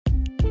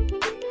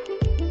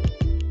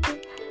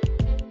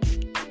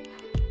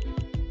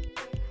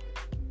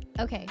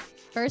Okay,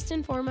 first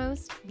and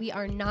foremost, we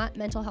are not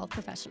mental health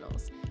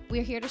professionals.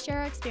 We're here to share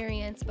our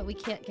experience, but we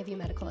can't give you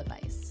medical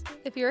advice.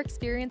 If you're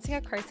experiencing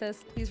a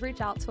crisis, please reach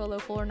out to a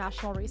local or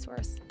national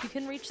resource. You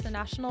can reach the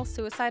National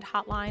Suicide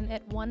Hotline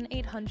at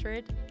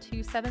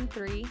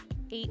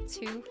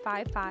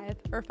 1-800-273-8255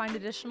 or find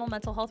additional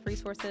mental health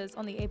resources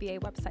on the ABA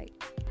website.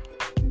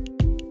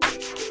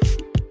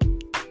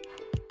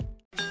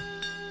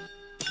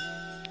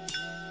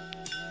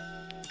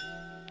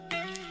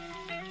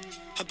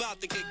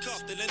 About to get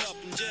cuffed and end up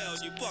in jail.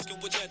 You fucking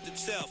with death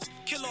itself.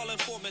 Kill all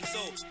informants, so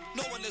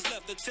no one is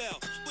left to tell.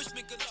 Wish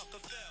me good luck or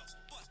fail.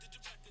 Busted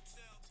your record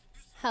itself.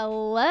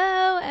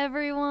 Hello,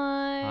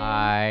 everyone.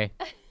 Hi.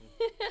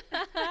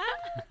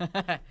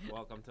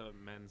 Welcome to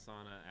Men's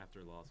Sauna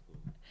after law school.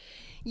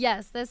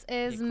 Yes, this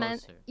is Get men.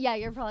 closer. Yeah,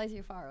 you're probably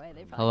too far away.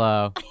 They probably.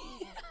 Hello.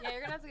 Yeah,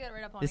 you're gonna have to get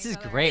right up on This each is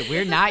other. great.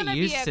 We're This is not gonna be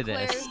used a to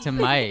this, close- to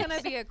This mics. is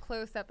gonna be a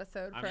close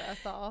episode for us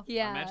all.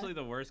 Yeah. I'm actually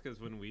the worst because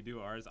when we do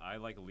ours, I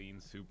like lean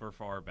super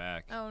far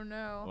back. Oh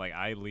no. Like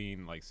I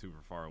lean like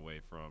super far away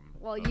from.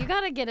 Well, the- you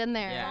gotta get in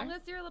there. As Yeah. long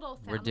as your little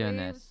sound We're doing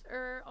waves this.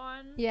 are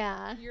on,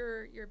 Yeah.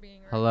 you're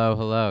being right. Hello,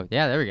 hello.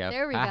 Yeah, there we go.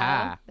 There we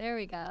Haha. go. There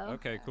we go.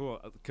 Okay, cool.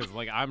 Because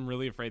like I'm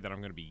really afraid that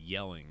I'm gonna be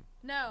yelling.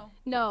 No.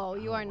 No,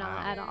 you Oh, are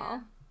not wow. at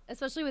all.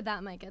 Especially with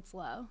that mic, it's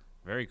low.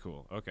 Very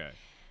cool. Okay.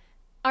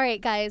 All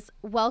right, guys,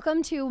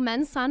 welcome to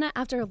Men's Sauna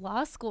After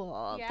Law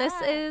School. This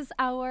Yeah. is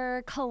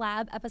our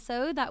collab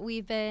episode that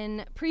we've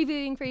been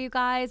previewing for you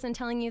guys and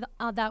telling you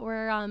that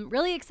we're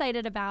really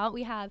excited about.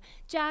 We have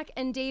Jack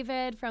and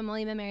David from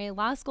William & Mary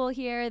Law School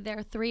here.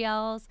 They're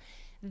 3Ls.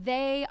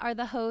 They are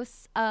the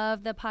hosts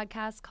of the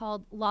podcast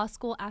called Law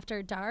School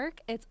After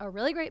Dark. It's a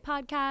really great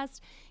podcast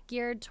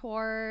geared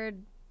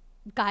toward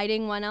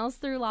guiding 1Ls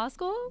through law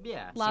school.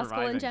 Yeah. Law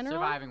school in Surviving. general.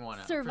 Surviving one.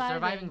 Surviving.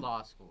 Surviving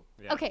law school.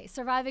 Yeah. Okay,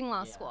 surviving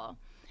law Yeah. school.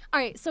 All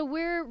right, so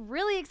we're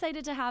really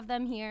excited to have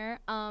them here.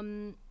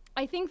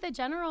 I think the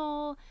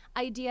general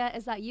idea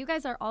is that you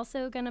guys are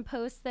also going to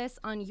post this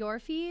on your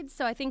feeds.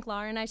 So I think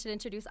Laura and I should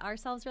introduce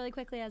ourselves really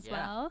quickly as Yeah.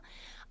 well.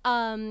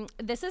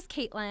 This is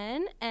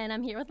Caitlin, and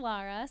I'm here with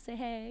Laura. Say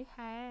hey.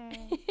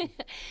 Hey.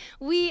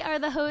 We are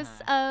the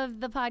hosts of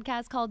the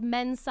podcast called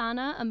Men's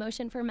Sauna, A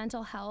Motion for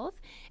Mental Health.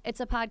 It's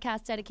a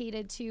podcast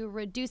dedicated to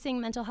reducing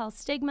mental health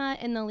stigma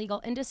in the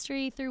legal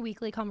industry through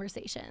weekly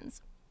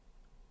conversations.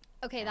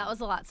 Okay, that was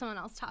a lot. Someone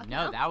else talk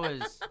now. No, that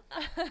was.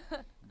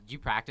 Did you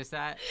practice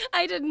that?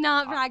 I did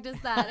not practice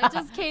that. It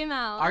just came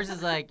out. Ours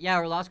is like, yeah,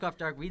 we're law school after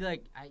dark. We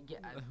like,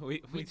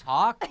 We we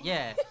talk.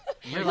 Yeah.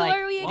 You're Who like,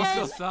 are we law again?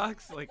 school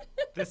sucks. Like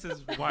this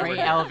is why great we're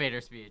here.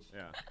 elevator speech.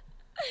 Yeah.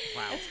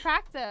 Wow. It's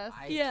practice.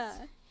 Yeah.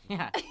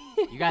 Yeah.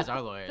 You guys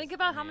are lawyers. Think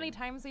about I how many mean,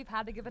 times we've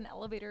had to give an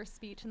elevator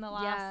speech in the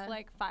last Yeah.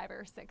 like 5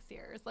 or 6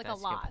 years. Like That's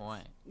a lot. good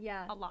point.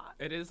 Yeah. A lot.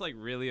 It is like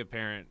really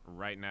apparent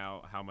right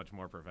now how much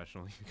more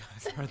professional you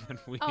guys are than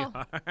we Oh.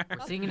 are. We're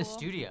That's sitting in a cool.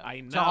 studio. I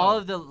To all know.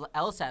 of the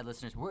LSAT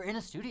listeners, we're in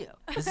a studio.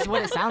 This is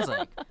what it sounds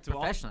like To all,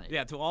 professionally.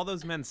 yeah, to all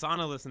those Men's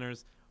Sauna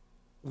listeners,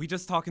 we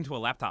just talk into a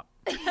laptop.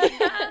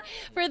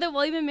 For the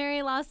William &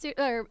 Mary Law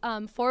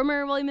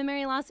former William &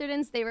 Mary Law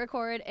students, they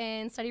record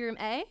in study room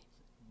A.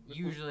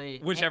 Usually,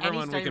 Whichever any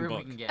one we study can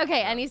room book. get.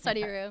 Okay, so. any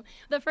study room.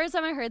 The first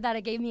time I heard that,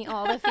 it gave me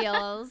all the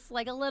feels,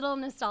 like a little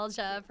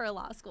nostalgia for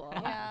law school.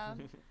 Yeah.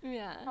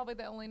 Yeah. Probably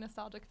the only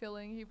nostalgic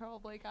feeling he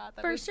probably got.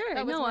 That For was, sure.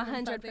 That was No, more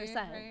than 100%. Fuzzy,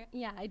 right?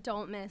 Yeah, I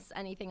don't miss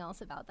anything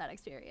else about that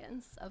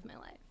experience of my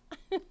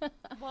life.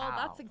 Well, Wow.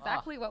 that's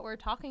exactly what we're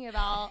talking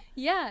about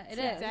Yeah, it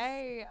is.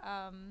 today.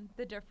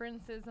 The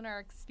differences in our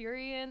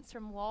experience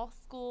from law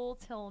school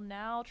till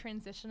now,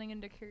 transitioning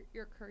into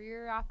your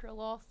career after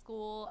law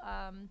school.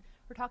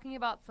 We're talking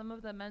about some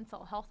of the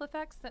mental health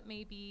effects that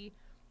maybe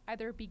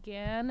either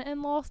began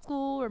in law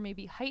school or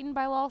maybe heightened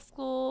by law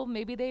school.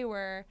 Maybe they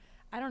were,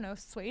 I don't know,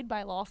 swayed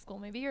by law school.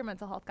 Maybe your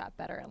mental health got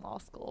better in law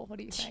school. What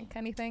do you think?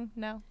 Anything?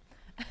 No?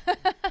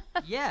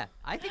 Yeah,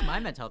 I think my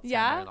mental health is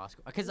Yeah? better in law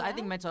school because I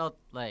think Yeah? mental health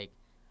like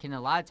can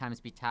a lot of times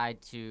be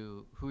tied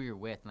to who you're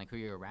with and like who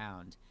you're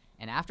around.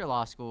 And after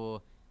law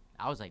school,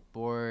 I was like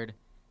bored,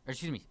 or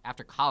excuse me,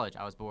 after college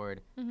I was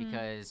bored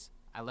because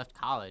I left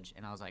college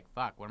and I was like,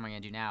 fuck, what am I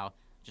gonna do now?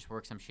 Just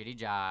work some shitty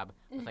job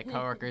with like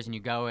coworkers, and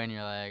you go in,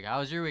 you're like, how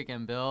was your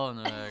weekend, Bill? And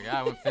they're like,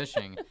 I went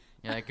fishing.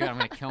 You're like, good, I'm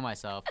gonna kill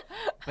myself.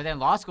 But then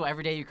law school,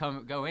 every day you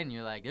go in,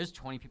 you're like, there's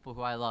 20 people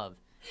who I love,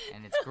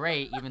 and it's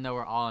great, even though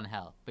we're all in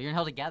hell. But you're in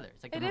hell together.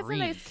 It's like It the is a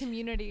Marines. nice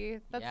community.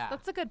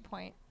 That's a good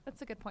point.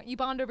 That's a good point. You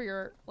bond over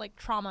your like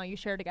trauma you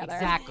share together.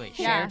 Exactly,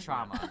 Yeah. shared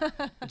trauma.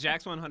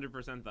 Jack's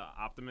 100% the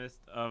optimist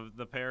of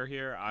the pair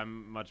here.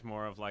 I'm much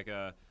more of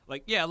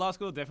yeah, law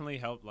school definitely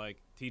helped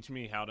teach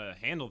me how to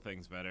handle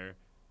things better.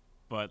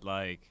 But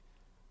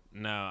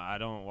no, I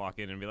don't walk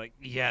in and be like,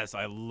 yes,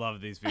 I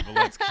love these people.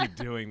 Let's keep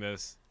doing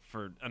this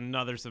for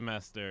another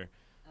semester.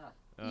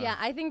 Yeah,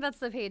 I think that's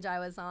the page I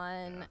was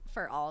on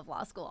for all of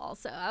law school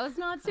also. I was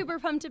not super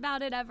pumped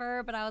about it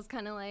ever, but I was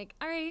kind of like,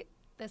 all right,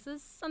 this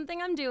is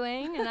something I'm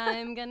doing, and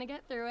I'm going to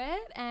get through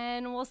it,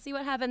 and we'll see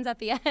what happens at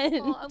the end.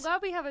 Well, I'm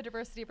glad we have a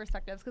diversity of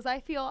perspectives because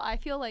I feel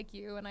like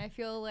you, and I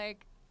feel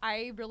like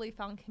I really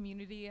found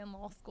community in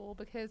law school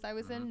because I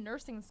was in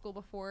nursing school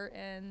before,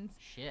 and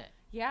Shit.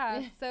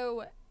 yeah,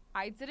 so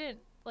I didn't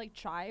like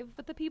jive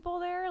with the people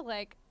there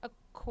like a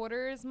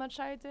quarter as much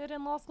I did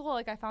in law school.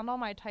 Like I found all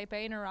my type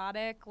A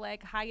neurotic,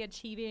 like high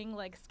achieving,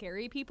 like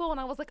scary people, and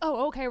I was like,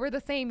 oh, okay, we're the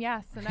same,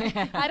 yes. And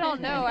I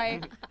don't know,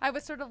 I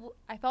was sort of,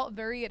 I felt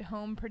very at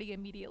home pretty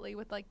immediately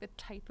with like the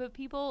type of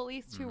people, at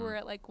least who were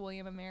at like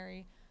William and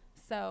Mary.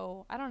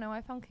 So I don't know, I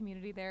found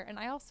community there, and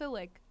I also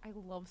like, I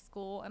love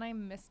school and I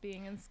miss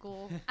being in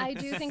school. I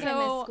do think I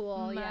so miss school.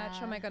 much. Yeah.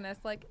 Oh my goodness.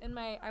 Like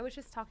I was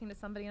just talking to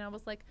somebody and I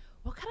was like,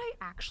 what could I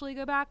actually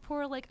go back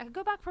for? Like I could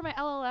go back for my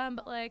LLM,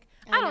 but like,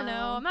 I don't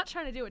know. I'm not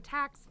trying to do a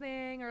tax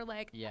thing or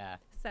like, Yeah.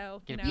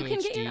 so, Get you a know. You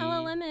can get your PhD.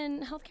 LLM in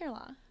healthcare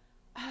law.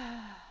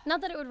 Not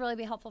that it would really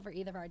be helpful for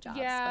either of our jobs.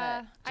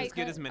 Yeah. Just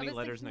get as I many was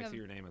letters thinking next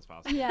to of- your name as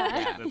possible.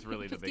 Yeah. That's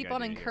really the just big keep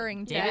on idea here.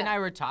 incurring David and debt. I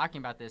were talking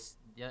about this.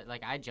 Yeah,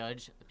 like I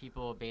judge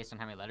people based on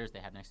how many letters they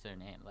have next to their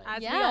name. Like,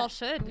 As we Yeah. all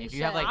should. We if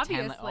you have like 10,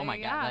 Obviously, oh my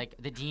god, yeah. like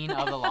the dean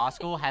of the law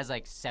school has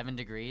like 7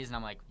 degrees, and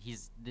I'm like,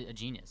 he's a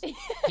genius.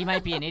 He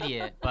might be an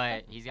idiot,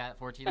 but he's got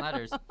 14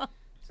 letters.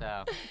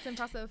 So It's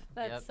impressive.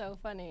 That's Yep. so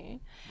funny.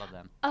 love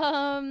them.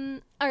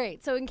 All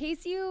right. So, in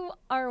case you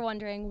are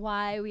wondering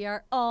why we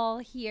are all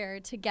here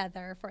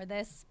together for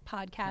this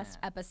podcast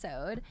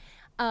episode,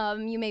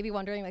 you may be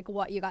wondering like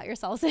what you got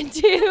yourselves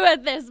into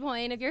at this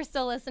point. If you're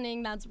still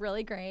listening, that's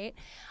really great.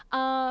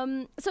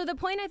 So, the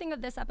point I think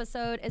of this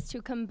episode is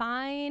to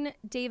combine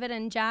David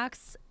and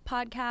Jack's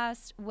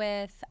podcast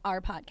with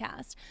our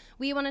podcast.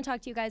 We want to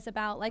talk to you guys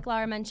about, like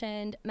Laura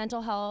mentioned,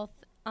 mental health.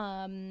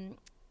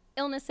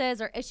 Illnesses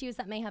or issues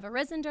that may have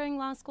arisen during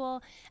law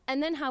school,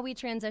 and then how we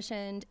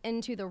transitioned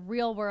into the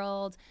real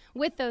world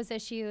with those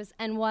issues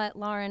and what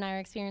Laura and I are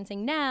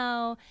experiencing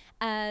now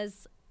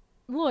as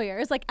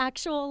lawyers, like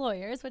actual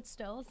lawyers, which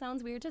still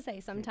sounds weird to say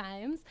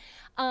sometimes,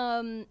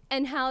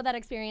 and how that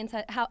experience,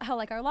 how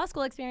like our law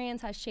school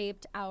experience has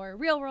shaped our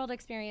real world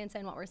experience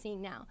and what we're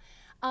seeing now.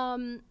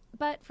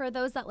 But for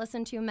those that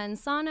listen to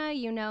Men's Sauna,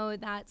 you know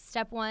that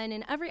step 1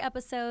 in every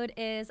episode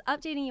is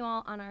updating you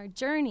all on our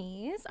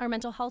journeys, our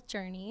mental health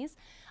journeys.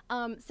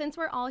 Since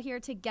we're all here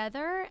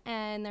together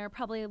and there are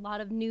probably a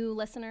lot of new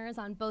listeners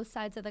on both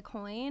sides of the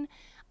coin,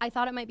 I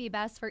thought it might be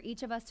best for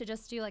each of us to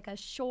just do like a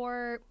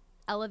short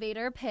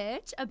elevator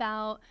pitch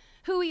about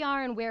who we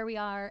are and where we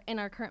are in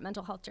our current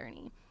mental health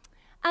journey.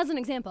 As an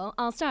example,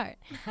 I'll start.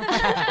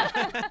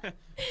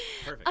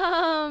 Perfect.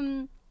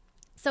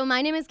 So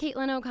my name is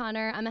Caitlin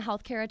O'Connor. I'm a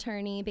healthcare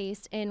attorney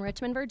based in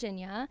Richmond,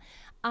 Virginia.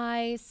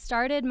 I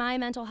started my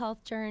mental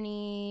health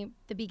journey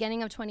the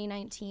beginning of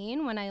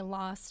 2019 when I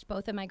lost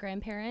both of my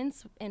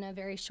grandparents in a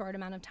very short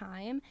amount of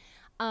time.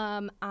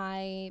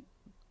 I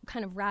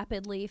kind of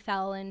rapidly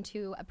fell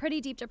into a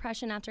pretty deep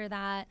depression after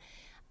that.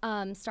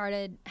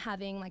 Started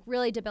having like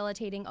really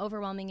debilitating,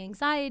 overwhelming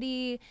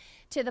anxiety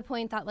to the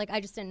point that like I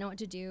just didn't know what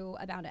to do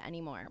about it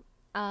anymore.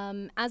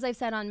 As I've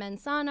said on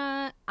Men's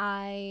Sauna,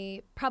 I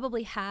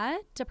probably had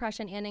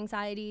depression and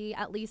anxiety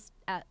at least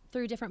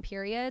through different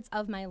periods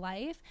of my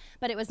life,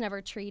 but it was never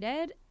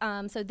treated.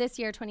 So this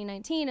year,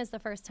 2019, is the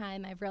first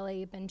time I've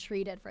really been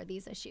treated for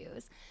these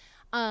issues.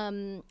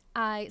 So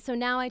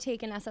now I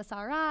take an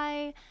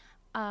SSRI,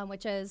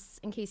 which is,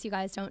 in case you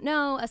guys don't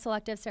know, a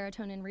selective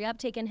serotonin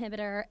reuptake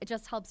inhibitor. It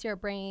just helps your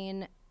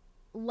brain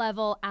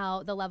level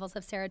out the levels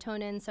of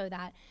serotonin so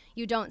that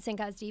you don't sink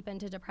as deep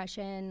into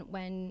depression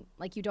when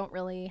like you don't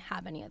really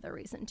have any other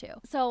reason to.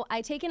 So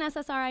I take an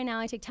SSRI now.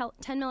 I take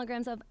 10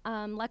 milligrams of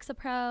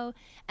Lexapro,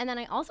 and then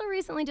I also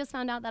recently just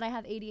found out that I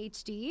have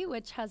ADHD,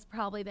 which has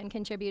probably been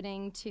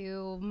contributing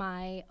to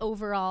my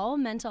overall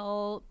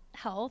mental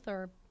health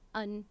or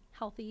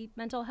unhealthy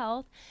mental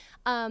health.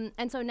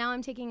 And so now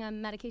I'm taking a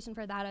medication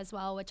for that as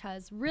well, which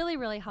has really,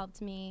 really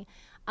helped me.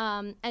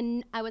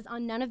 And I was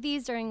on none of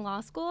these during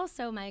law school,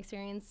 so my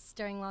experience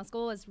during law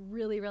school was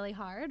really, really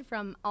hard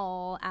from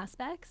all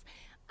aspects.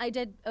 I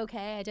did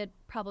okay. I did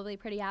probably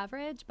pretty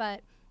average,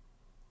 but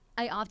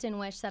I often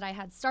wish that I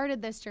had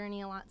started this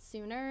journey a lot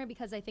sooner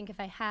because I think if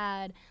I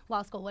had,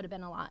 law school would have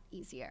been a lot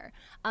easier.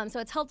 So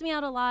it's helped me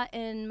out a lot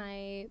in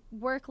my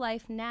work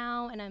life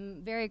now, and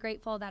I'm very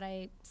grateful that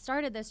I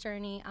started this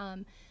journey.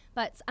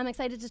 But I'm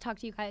excited to talk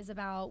to you guys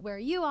about where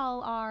you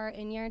all are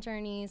in your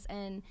journeys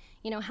and,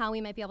 you know, how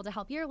we might be able to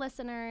help your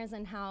listeners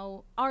and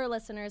how our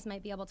listeners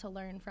might be able to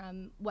learn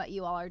from what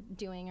you all are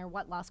doing or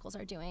what law schools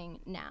are doing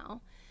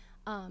now.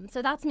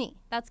 So that's me.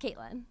 That's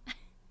Caitlin.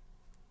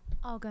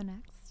 I'll go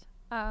next.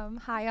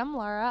 Hi, I'm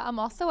Laura. I'm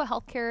also a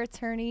healthcare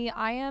attorney.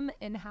 I am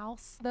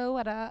in-house, though,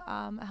 at a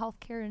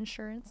healthcare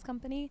insurance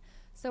company.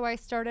 So I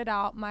started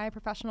out my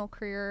professional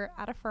career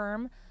at a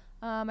firm.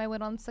 I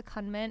went on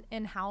secondment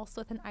in-house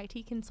with an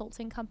IT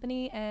consulting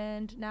company,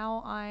 and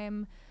now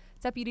I'm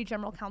Deputy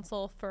General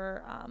Counsel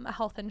for a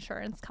health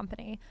insurance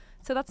company.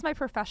 So that's my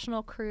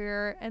professional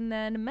career. And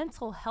then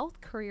mental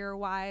health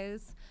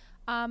career-wise,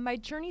 my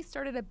journey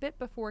started a bit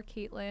before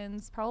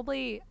Caitlin's,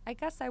 probably, I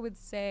guess I would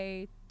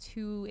say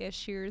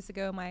 2-ish years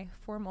ago. My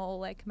formal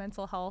like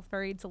mental health,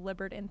 very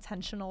deliberate,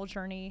 intentional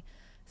journey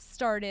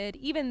started,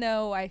 even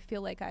though I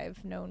feel like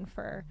I've known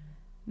for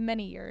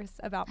many years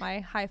about my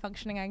high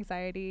functioning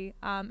anxiety.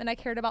 And I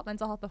cared about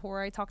mental health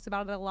before. I talked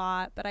about it a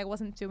lot, but I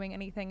wasn't doing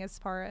anything as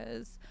far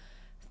as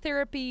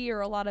therapy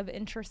or a lot of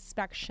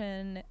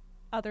introspection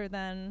other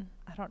than,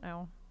 I don't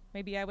know,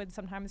 maybe I would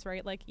sometimes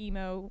write like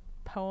emo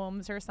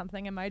poems or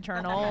something in my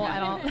journal. I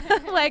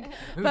don't like,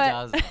 Who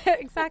but does?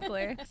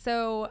 exactly.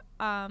 So,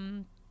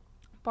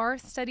 bar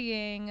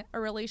studying, a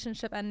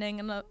relationship ending,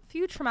 and a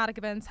few traumatic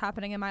events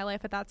happening in my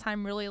life at that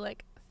time really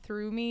like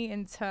threw me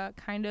into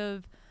kind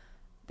of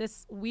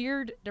this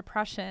weird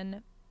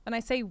depression. And I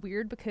say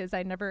weird because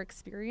I never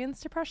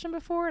experienced depression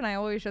before, and I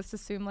always just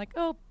assumed like,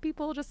 oh,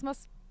 people just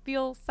must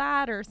feel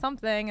sad or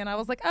something. And I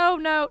was like, oh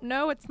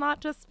no, it's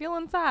not just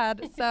feeling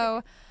sad.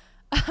 So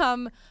It's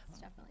definitely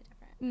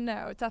different.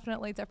 no,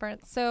 definitely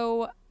different.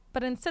 So,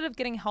 but instead of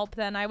getting help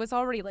then, I was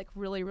already like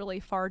really, really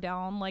far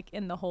down, like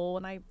in the hole.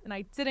 And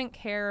I didn't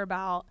care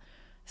about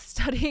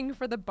studying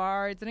for the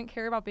bar. I didn't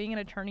care about being an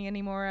attorney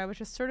anymore. I was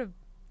just sort of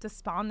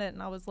despondent,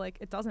 and I was like,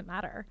 it doesn't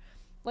matter.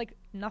 Like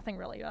nothing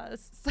really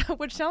does. So,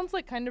 which sounds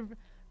like kind of,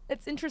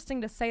 it's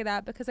interesting to say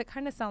that because it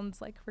kind of sounds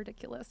like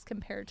ridiculous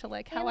compared to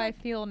like how And, I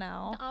like, feel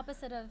now. The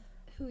opposite of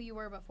who you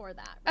were before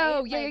that, right?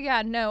 Oh, yeah, Like,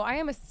 yeah. No, I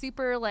am a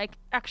super like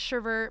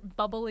extrovert,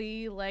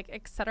 bubbly, like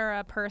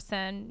etc.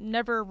 person.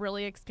 Never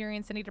really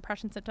experienced any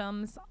depression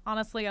symptoms.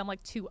 Honestly, I'm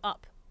like too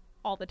up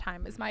all the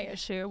time is my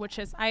issue, which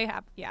is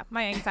my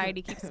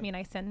anxiety keeps me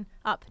nice and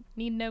up.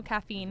 Need no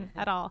caffeine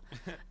at all.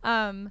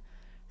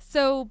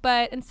 So,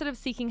 but instead of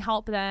seeking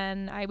help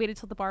then, I waited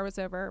till the bar was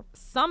over,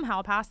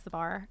 somehow passed the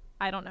bar.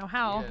 I don't know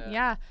how.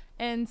 Yeah.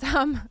 And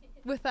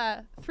with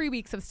 3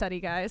 weeks of study,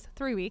 guys.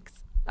 3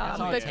 weeks.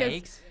 That's all it because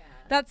takes.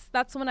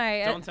 that's when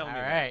I Don't tell me All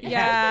that. right.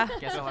 Yeah.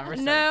 Guess I'll never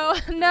no,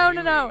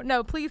 study.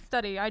 no. Please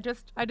study. I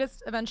just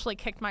eventually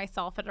kicked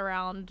myself at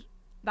around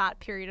that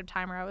period of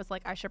time where I was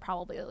like, I should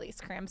probably at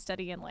least cram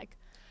study and like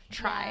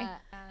try.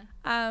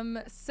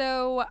 Yeah.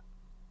 So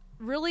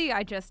really,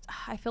 I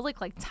feel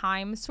like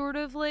time sort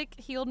of like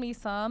healed me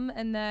some,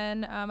 and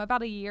then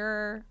about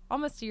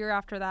almost a year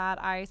after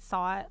that, I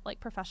sought like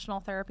professional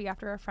therapy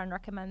after a friend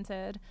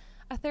recommended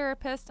a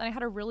therapist, and I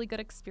had a really good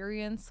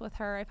experience with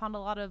her. I found a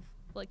lot of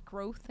like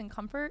growth and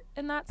comfort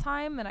in that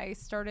time, and I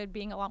started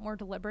being a lot more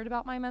deliberate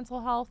about my mental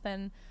health,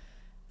 and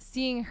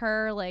seeing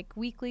her like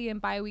weekly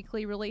and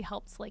bi-weekly really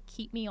helped like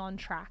keep me on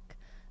track.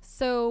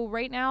 So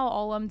right now,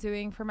 all I'm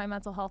doing for my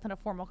mental health in a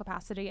formal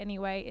capacity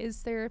anyway is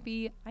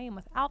therapy. I am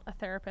without a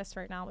therapist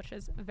right now, which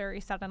is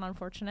very sad and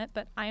unfortunate,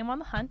 but I am on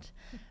the hunt.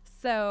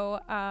 So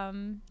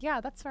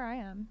yeah, that's where I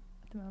am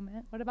at the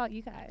moment. What about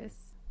you guys?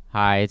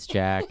 Hi, it's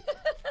Jack.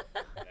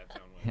 That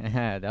sound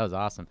weird. That was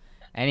awesome.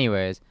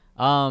 Anyways,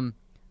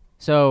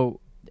 so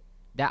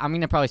that I'm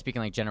gonna probably speak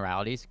in like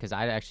generalities because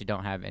I actually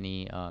don't have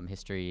any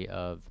history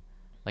of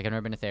like I've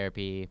never been to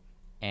therapy,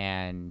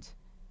 and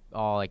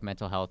all like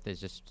mental health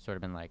has just sort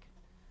of been like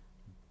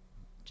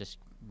just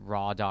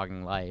raw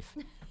dogging life.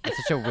 It's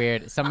such a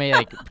weird. Somebody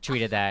like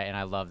tweeted that, and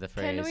I love the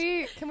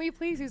phrase. Can we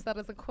please use that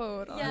as a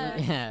quote? Yeah.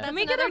 Yeah. That's Can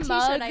we get a another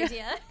t-shirt mug?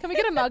 idea. Can we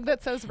get a mug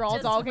that says "Raw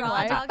Just Dog in raw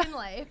Life"? dog in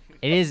life.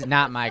 It is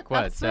not my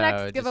quote. That's so the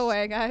next just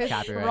giveaway, guys.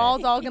 copyright. Raw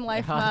Dog in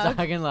Life raw mug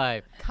dog in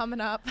life.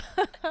 coming up.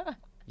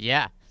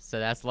 Yeah, so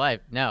that's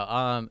life.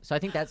 No, so I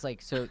think that's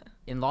like so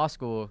in law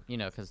school, you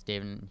know, because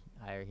David and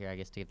I are here, I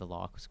guess, to give the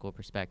law school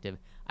perspective.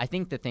 I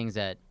think the things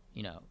that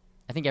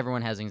I think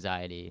everyone has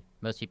anxiety,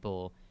 most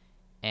people,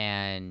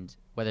 and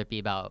whether it be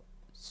about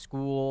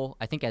school,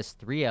 I think as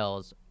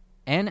 3Ls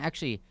and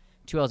actually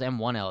 2Ls and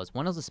 1Ls,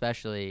 1Ls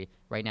especially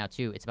right now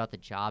too, it's about the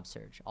job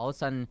search. All of a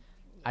sudden,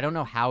 I don't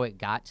know how it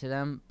got to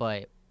them,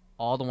 but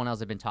all the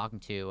 1Ls I've been talking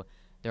to,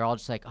 they're all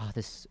just like, oh,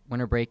 this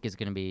winter break is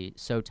going to be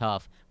so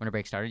tough. Winter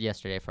break started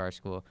yesterday for our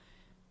school.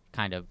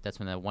 Kind of. That's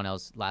when the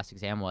 1L's last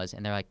exam was.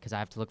 And they're like, because I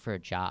have to look for a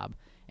job.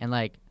 And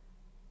like,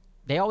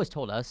 they always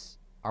told us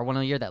our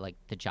 1L year that like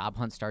the job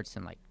hunt starts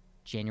in like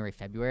January,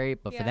 February.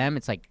 But for Yeah. them,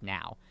 it's like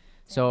now.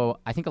 So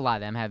I think a lot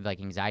of them have like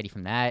anxiety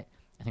from that.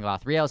 I think a lot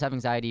of 3Ls have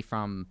anxiety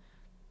from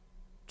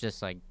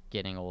just like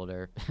getting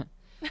older.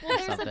 Well,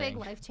 there's a something. big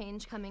life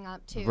change coming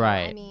up too. I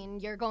Right. mean,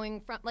 you're going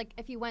from like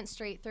if you went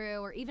straight through,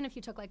 or even if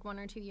you took like 1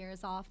 or 2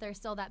 years off, there's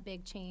still that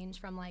big change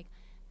from like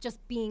just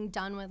being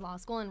done with law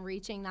school and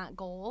reaching that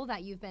goal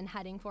that you've been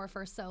heading for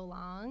so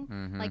long.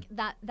 Mhm. Like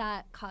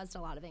that caused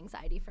a lot of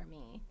anxiety for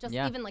me. Just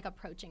Yeah. even like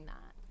approaching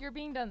that. You're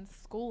being done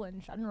school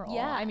in general.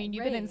 Yeah, I mean,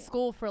 you've been in right.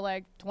 school for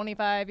like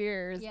 25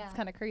 years. Yeah. It's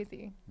kind of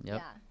crazy.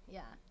 Yep.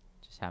 Yeah.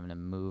 Just having to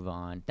move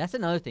on. That's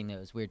another thing that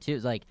was weird too.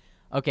 Is like,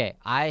 okay,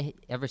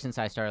 ever since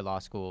I started law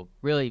school,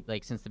 really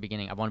like since the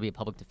beginning, I want to be a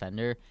public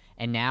defender.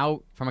 And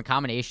now from a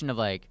combination of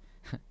like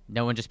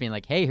no one just being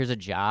like, hey, here's a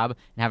job,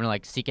 and having to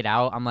like seek it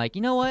out, I'm like,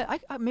 you know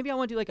what? Maybe I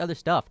want to do like other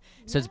stuff.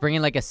 So it's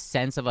bringing like a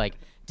sense of like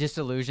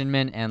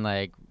disillusionment and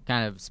like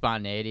kind of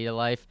spontaneity to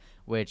life,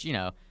 which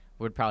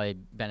would probably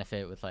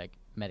benefit with like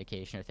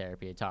medication or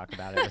therapy to talk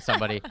about it with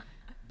somebody.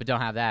 But don't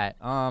have that.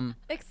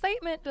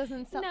 Excitement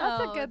doesn't sound. No,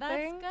 that's a good that's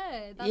thing.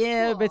 good. That's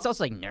Yeah, cool. but it's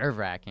also like nerve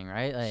wracking,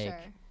 right? Like, sure.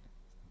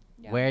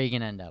 Yeah. where are you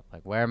gonna end up?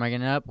 Like, where am I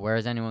gonna end up? Where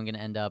is anyone gonna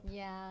end up?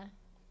 Yeah.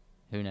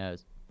 Who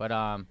knows? But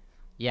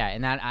Yeah,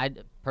 and that I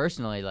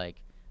personally like,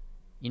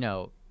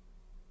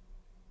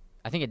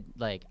 I think it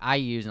like I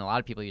use and a lot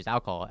of people use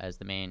alcohol as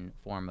the main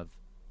form of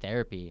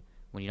therapy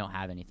when you don't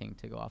have anything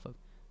to go off of.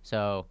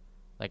 So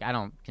like I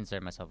don't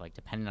consider myself like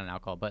dependent on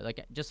alcohol, but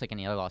like just like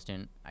any other law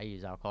student, I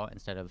use alcohol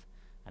instead of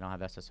I don't have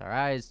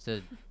SSRIs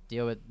to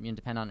deal with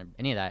depend on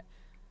any of that.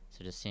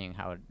 So just seeing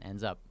how it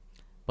ends up.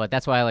 But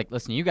that's why I like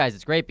listening to you guys.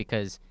 It's great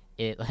because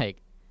it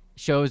like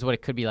shows what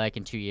it could be like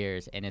in 2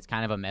 years, and it's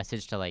kind of a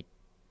message to like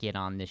get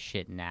on this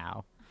shit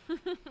now.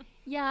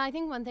 Yeah, I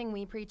think one thing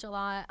we preach a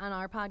lot on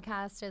our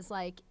podcast is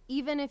like,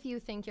 even if you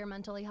think you're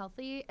mentally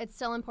healthy, it's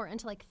still important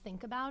to like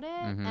think about it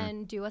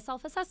and do a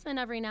self-assessment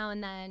every now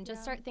and then.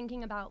 Just start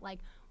thinking about like,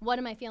 what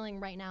am I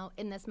feeling right now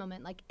in this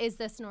moment? Like, is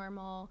this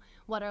normal?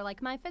 What are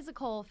like my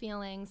physical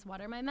feelings?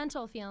 What are my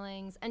mental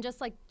feelings? And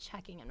just like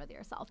checking in with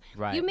yourself.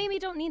 Right. You maybe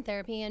don't need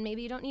therapy and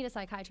maybe you don't need a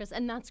psychiatrist,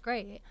 and that's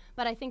great.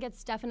 But I think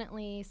it's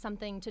definitely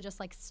something to just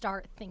like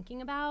start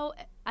thinking about.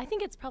 I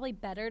think it's probably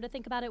better to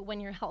think about it when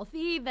you're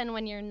healthy than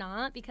when you're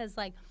not, because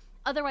like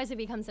otherwise it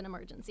becomes an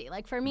emergency.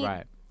 Like for me,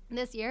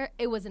 this year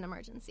it was an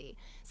emergency.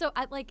 So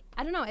I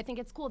don't know, I think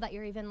it's cool that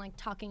you're even like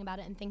talking about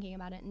it and thinking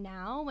about it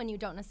now when you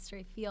don't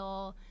necessarily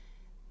feel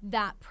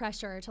that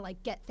pressure to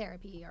like get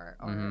therapy or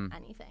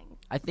anything.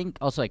 I think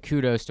also like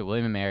kudos to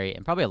William & Mary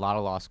and probably a lot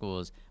of law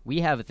schools.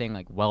 We have a thing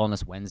like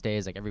Wellness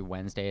Wednesdays. Like every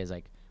Wednesday is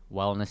like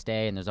wellness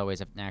day, and there's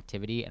always an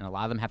activity, and a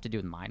lot of them have to do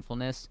with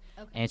mindfulness.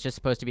 And it's just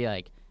supposed to be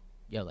like,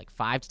 like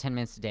 5 to 10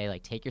 minutes a day,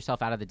 like take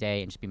yourself out of the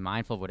day and just be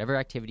mindful of whatever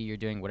activity you're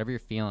doing, whatever you're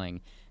feeling.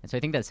 And so I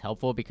think that's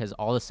helpful because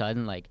all of a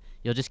sudden, like,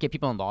 you'll just get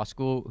people in law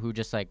school who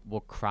just like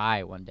will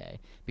cry one day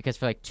because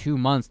for like 2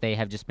 months they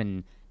have just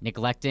been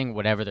neglecting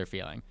whatever they're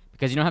feeling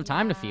because you don't have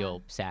time to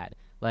feel sad.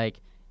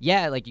 Like,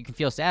 yeah, like you can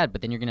feel sad,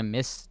 but then you're going to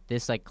miss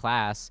this like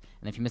class.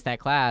 And if you miss that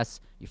class,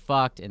 you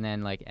fucked, and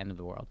then like end of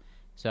the world.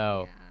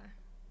 So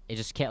it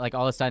just can't, like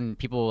all of a sudden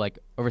people like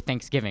over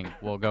Thanksgiving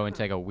will go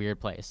into like a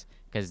weird place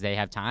because they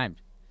have time.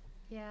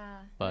 Yeah.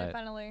 But and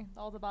finally,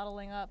 all the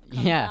bottling up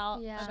comes out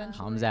eventually.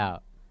 Comes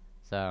out.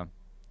 So,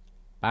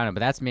 I don't know,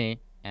 but that's me,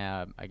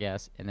 I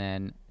guess. And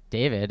then,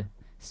 David,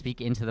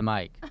 speak into the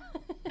mic.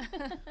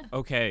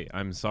 Okay,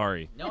 I'm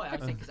sorry. No, I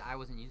was saying because I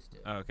wasn't used to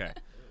it. Okay.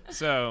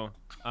 So,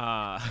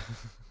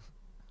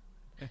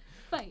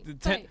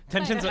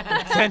 tensions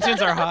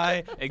are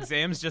high.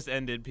 Exams just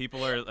ended.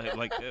 People are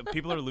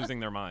people are losing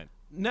their mind.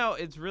 No,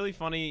 it's really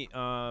funny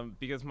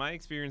because my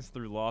experience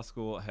through law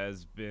school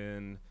has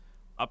been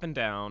up and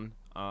down.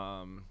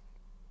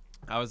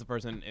 I was the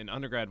person in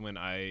undergrad when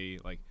I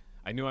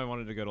knew I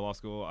wanted to go to law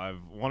school.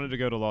 I've wanted to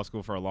go to law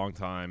school for a long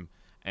time,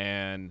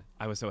 and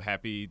I was so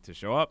happy to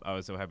show up. I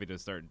was so happy to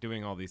start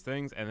doing all these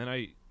things, and then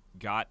I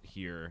got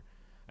here,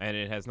 and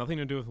it has nothing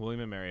to do with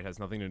William & Mary. It has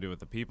nothing to do with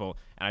the people,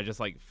 and I just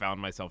like found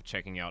myself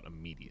checking out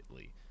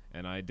immediately,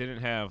 and I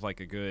didn't have like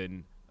a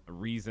good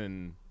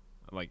reason,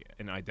 like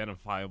an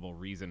identifiable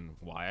reason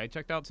why I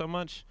checked out so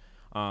much,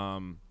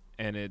 and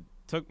it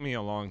took me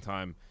a long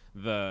time.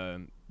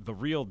 The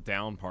real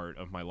down part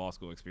of my law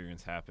school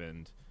experience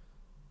happened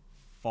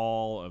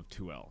fall of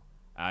 2L.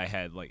 I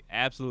had like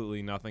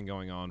absolutely nothing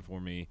going on for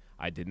me.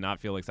 I did not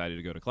feel excited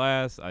to go to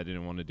class. I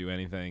didn't want to do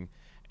anything,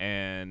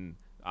 and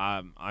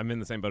I'm in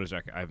the same boat as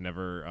Jack. I've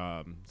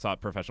never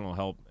sought professional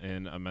help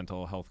in a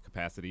mental health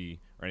capacity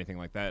or anything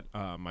like that.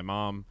 My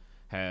mom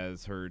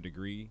has her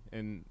degree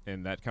in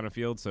that kind of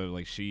field, so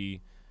like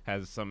she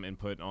has some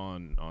input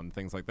on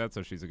things like that,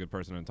 so she's a good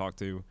person to talk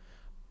to.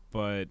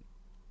 But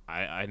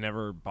I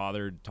never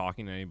bothered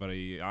talking to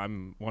anybody.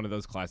 I'm one of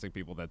those classic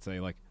people that say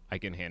like I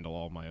can handle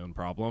all my own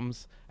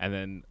problems, and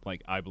then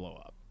like I blow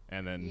up,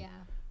 and then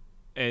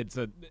it's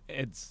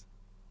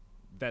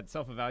that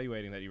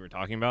self-evaluating that you were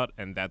talking about,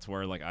 and that's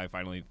where like I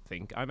finally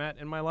think I'm at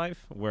in my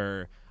life,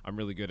 where I'm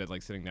really good at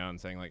like sitting down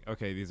and saying like,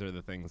 okay, these are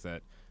the things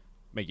that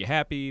make you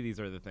happy, these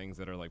are the things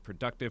that are like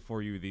productive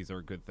for you, these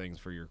are good things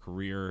for your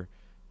career.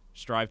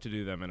 Strive to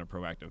do them in a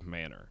proactive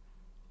manner.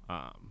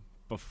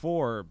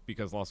 Before,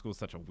 because law school is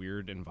such a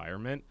weird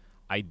environment,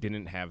 I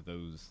didn't have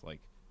those like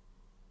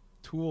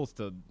tools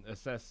to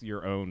assess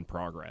your own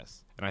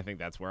progress, and I think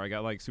that's where I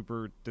got like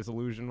super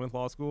disillusioned with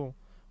law school.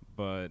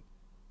 But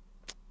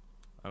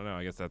I don't know,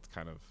 I guess that's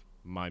kind of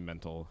my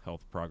mental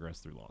health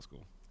progress through law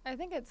school. I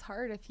think it's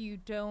hard if you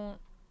don't,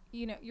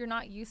 you're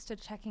not used to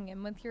checking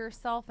in with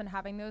yourself and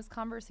having those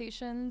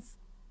conversations.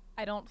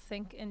 I don't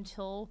think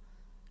until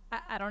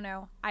I don't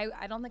know,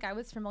 I don't think I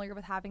was familiar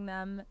with having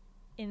them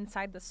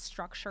inside the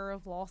structure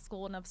of law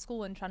school and of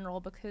school in general,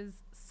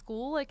 because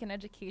school, like in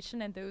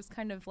education, and those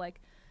kind of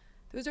like,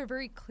 those are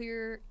very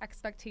clear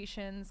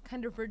expectations,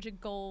 kind of rigid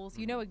goals.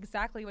 You know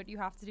exactly what you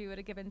have to do at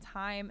a given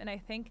time. And I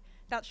think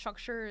that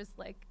structure is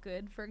like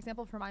good, for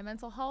example, for my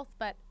mental health.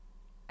 But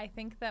I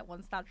think that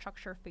once that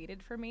structure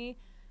faded for me,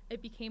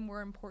 it became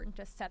more important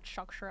to set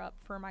structure up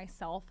for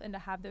myself and to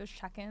have those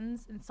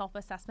check-ins and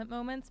self-assessment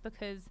moments,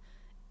 because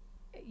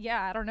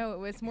I don't know, it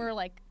was more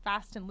like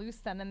fast and loose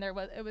then, and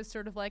it was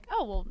sort of like,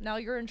 oh well, now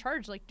you're in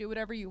charge, like do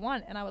whatever you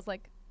want. And I was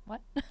like, what?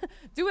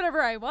 Do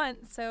whatever I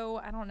want. So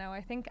I don't know,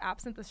 I think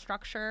absent the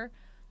structure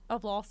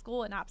of law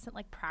school and absent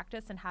like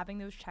practice and having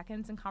those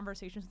check-ins and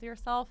conversations with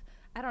yourself,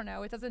 I don't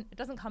know, it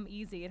doesn't come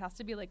easy. It has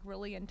to be like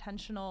really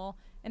intentional.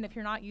 And if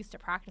you're not used to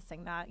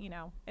practicing that, you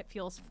know, it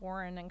feels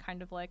foreign and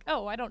kind of like,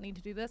 oh, I don't need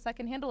to do this. I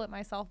can handle it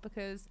myself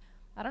because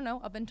I don't know,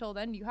 up until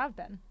then you have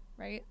been,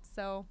 right?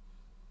 So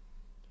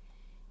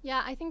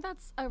yeah, I think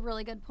that's a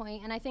really good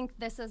point. And I think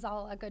this is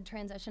all a good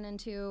transition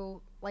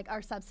into like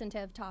our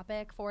substantive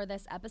topic for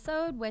this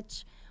episode,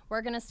 which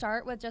we're going to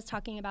start with just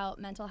talking about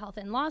mental health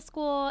in law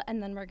school.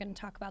 And then we're going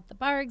to talk about the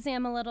bar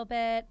exam a little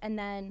bit. And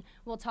then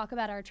we'll talk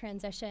about our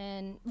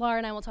transition. Laura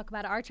and I will talk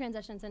about our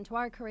transitions into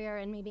our career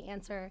and maybe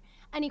answer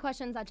any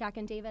questions that Jack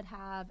and David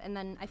have. And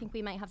then I think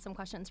we might have some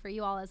questions for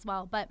you all as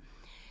well. But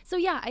so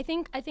yeah, I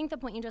think the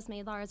point you just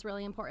made, Laura, is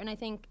really important. I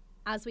think,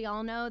 as we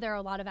all know, there are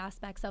a lot of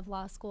aspects of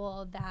law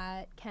school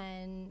that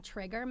can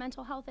trigger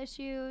mental health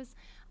issues.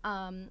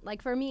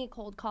 Like for me,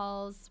 cold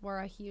calls were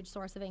a huge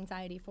source of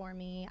anxiety for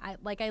me.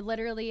 I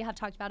literally have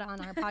talked about it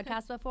on our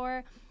podcast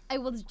before. I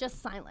was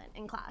just silent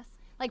in class.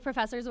 Like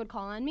professors would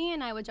call on me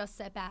and I would just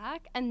sit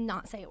back and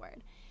not say a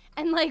word.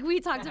 And like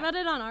we talked about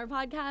it on our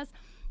podcast.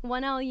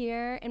 1L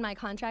year in my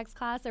contracts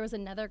class, there was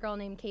another girl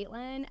named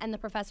Caitlin, and the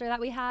professor that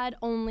we had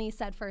only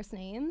said first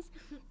names.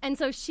 And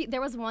so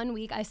there was 1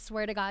 week, I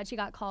swear to God, she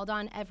got called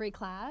on every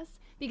class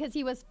because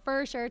he was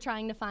for sure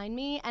trying to find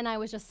me, and I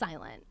was just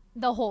silent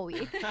the whole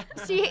week.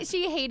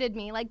 She hated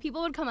me. Like,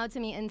 people would come up to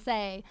me and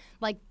say,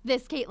 like,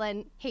 this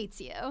Caitlin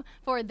hates you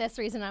for this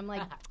reason. I'm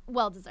like,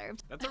 well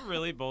deserved. That's a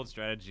really bold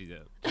strategy,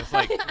 though. Just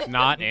like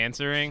not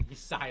answering. He's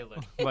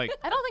silent. Like,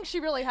 I don't think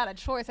she really had a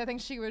choice. I think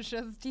she was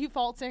just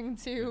defaulting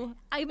to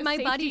My body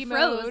safety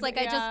froze. mode. Like,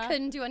 I Yeah. just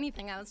couldn't do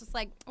anything. I was just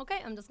like, okay,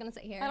 I'm just going to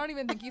sit here. I don't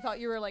even think you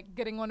thought you were like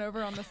getting one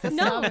over on the system.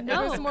 No.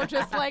 It was more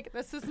just like,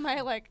 this is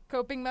my like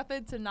coping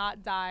method to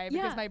not die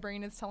because Yeah. my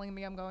brain is telling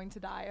me I'm going to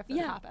die if this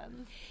Yeah.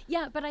 happens.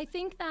 Yeah, but I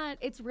think that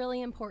it's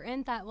really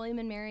important that William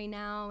and Mary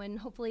now and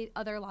hopefully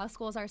other law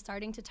schools are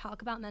starting to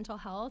talk about mental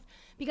health,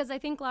 because I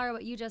think, Laura,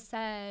 what you just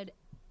said,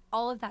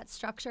 all of that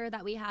structure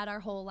that we had our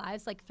whole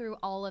lives, like through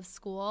all of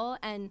school,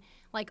 and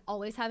like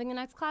always having the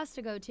next class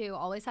to go to,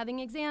 always having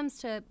exams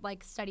to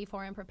like study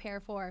for and prepare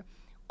for,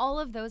 all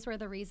of those were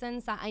the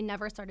reasons that I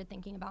never started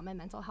thinking about my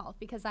mental health,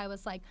 because I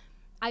was like,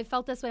 I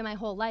felt this way my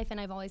whole life and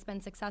I've always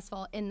been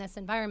successful in this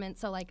environment,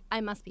 so like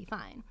I must be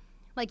fine.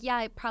 Like, yeah,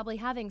 I probably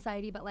have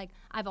anxiety, but like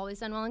I've always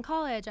done well in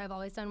college. I've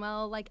always done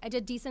well. Like, I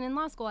did decent in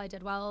law school. I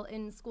did well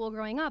in school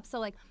growing up. So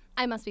like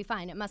I must be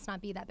fine. It must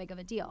not be that big of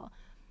a deal.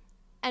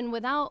 And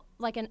without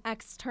like an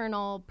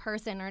external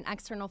person or an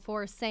external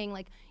force saying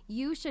like,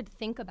 you should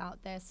think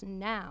about this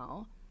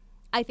now,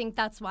 I think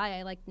that's why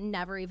I like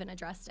never even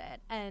addressed it.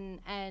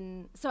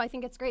 And so I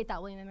think it's great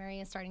that William and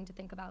Mary is starting to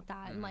think about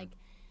that. And like,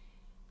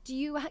 do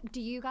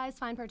you guys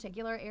find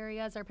particular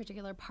areas or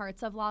particular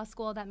parts of law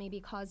school that maybe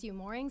cause you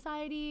more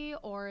anxiety,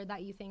 or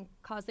that you think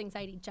cause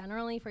anxiety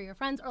generally for your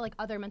friends, or like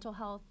other mental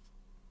health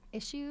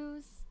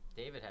issues?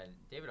 David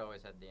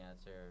always had the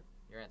answer.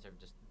 Your answer of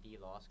just the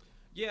law school.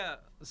 yeah.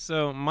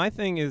 So my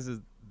thing is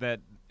that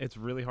it's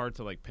really hard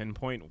to like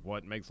pinpoint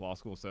what makes law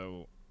school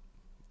so,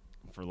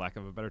 for lack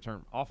of a better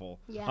term,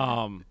 awful.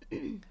 Yeah.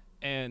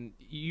 And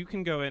you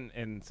can go in,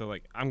 and so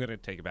like I'm gonna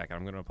take it back.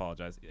 I'm gonna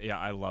apologize. Yeah,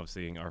 I love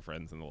seeing our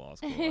friends in the law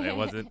school. It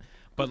wasn't,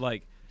 but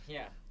like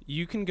Yeah.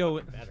 you can go.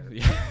 Better.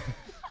 Yeah.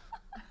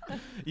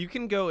 You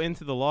can go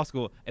into the law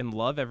school and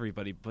love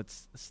everybody, but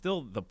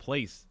still the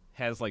place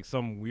has like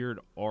some weird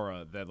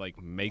aura that like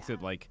makes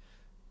it like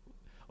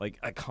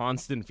a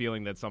constant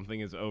feeling that something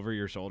is over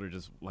your shoulder,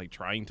 just like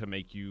trying to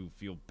make you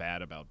feel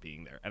bad about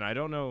being there. And I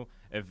don't know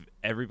if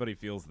everybody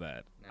feels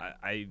that. No.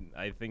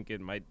 I think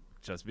it might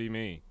just be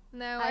me.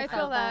 No, I I feel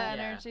felt that that.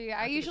 Yeah. energy. I I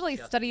think it's usually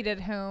just studied me.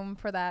 at home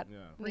for that Yeah.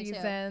 Me too.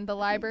 reason. The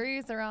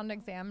libraries around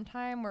exam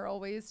time were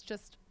always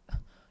just,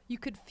 you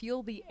could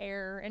feel the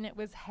air and it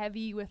was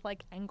heavy with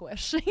like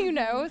anguish, you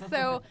know?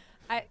 So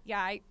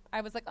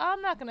I was like, oh,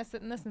 I'm not going to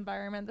sit in this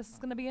environment. This is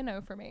going to be a no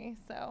for me.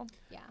 So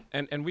Yeah.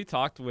 And we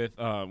talked with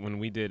when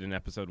we did an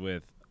episode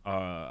with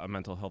a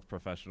mental health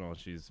professional.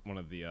 She's one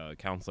of the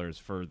counselors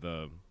for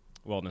the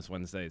Wellness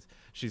Wednesdays.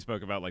 She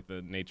spoke about like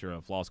the nature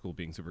of law school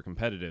being super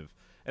competitive,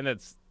 and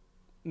that's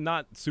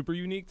not super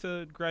unique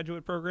to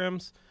graduate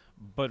programs,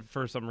 but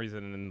for some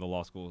reason in the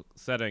law school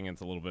setting, it's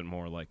a little bit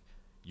more like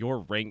your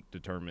rank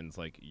determines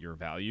like your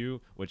value,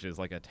 which is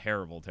like a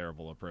terrible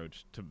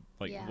approach to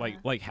like Yeah.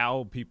 like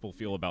how people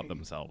feel about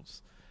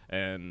themselves.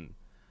 And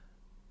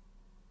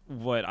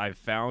what I've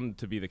found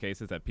to be the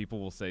case is that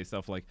people will say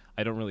stuff like,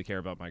 I don't really care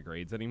about my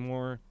grades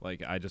anymore,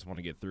 like I just want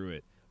to get through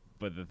it.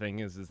 But the thing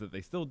is that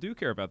they still do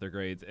care about their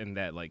grades, and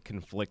that like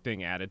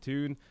conflicting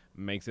attitude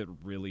makes it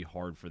really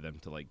hard for them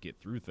to like get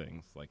through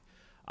things. Like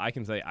I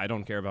can say I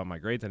don't care about my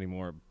grades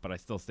anymore, but I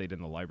still stayed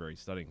in the library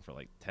studying for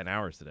like 10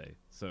 hours today.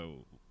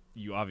 So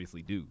you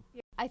obviously do.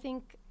 I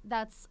think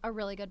that's a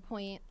really good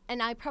point.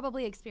 And I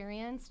probably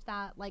experienced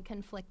that like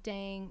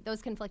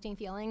those conflicting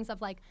feelings of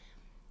like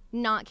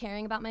not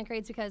caring about my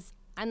grades, because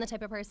I'm the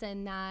type of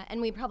person that, and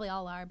we probably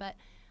all are, but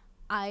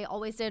I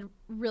always did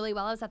really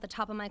well. I was at the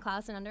top of my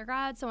class in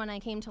undergrad. So when I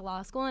came to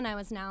law school and I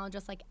was now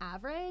just like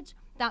average,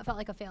 that felt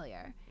like a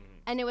failure.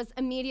 And it was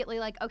immediately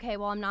like, okay,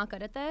 well, I'm not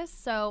good at this,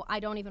 so I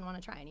don't even want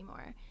to try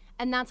anymore.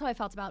 And that's how I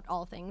felt about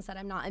all things that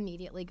I'm not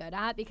immediately good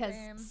at, because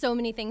so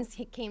many things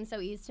came so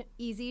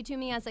easy to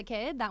me as a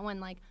kid that when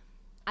like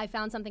I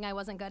found something I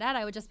wasn't good at,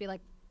 I would just be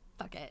like,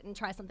 fuck it and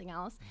try something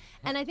else.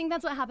 And I think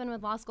that's what happened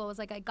with law school, was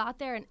like I got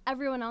there and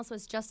everyone else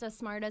was just as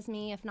smart as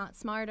me, if not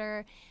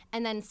smarter.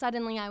 And then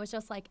suddenly I was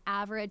just like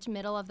average,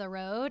 middle of the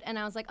road. And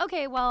I was like,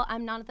 okay, well,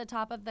 I'm not at the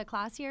top of the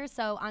class here,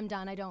 so I'm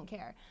done. I don't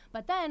care.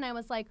 But then I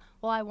was like,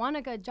 well, I want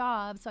a good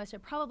job, so I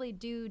should probably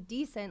do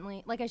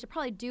decently. Like I should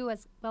probably do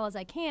as well as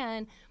I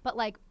can. But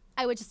like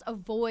I would just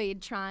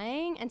avoid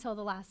trying until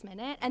the last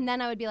minute. And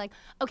then I would be like,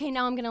 okay,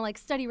 now I'm going to like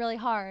study really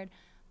hard.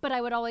 But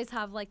I would always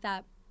have like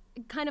that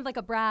kind of like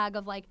a brag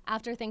of like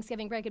after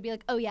Thanksgiving break, I'd be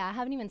like, oh yeah, I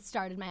haven't even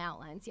started my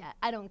outlines yet.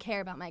 I don't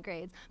care about my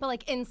grades. But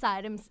like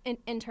inside, I'm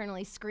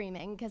internally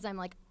screaming because I'm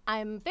like,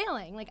 I'm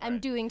failing, like I'm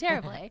doing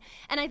terribly.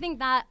 And I think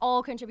that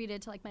all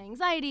contributed to like my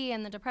anxiety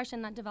and the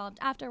depression that developed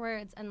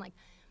afterwards and like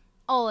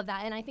all of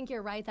that. And I think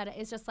you're right that it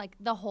is just like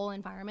the whole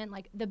environment,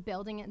 like the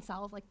building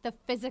itself, like the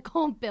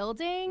physical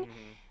building.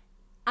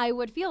 I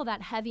would feel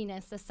that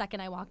heaviness the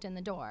second I walked in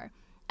the door.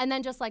 And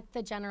then just like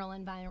the general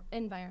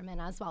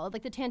environment as well,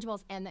 like the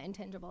tangibles and the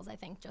intangibles, I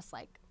think just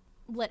like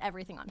lit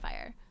everything on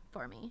fire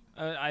for me.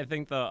 I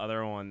think the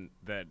other one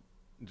that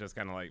just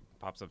kind of like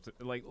pops up,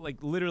 like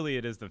literally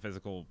it is the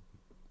physical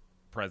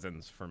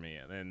presence for me.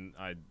 And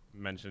I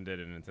mentioned it,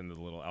 and it's in the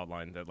little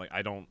outline that like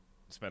I don't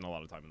spend a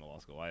lot of time in the law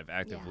school. I have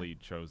actively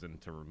chosen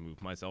to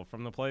remove myself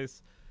from the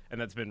place, and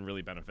that's been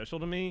really beneficial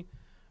to me,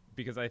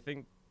 because I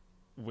think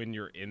when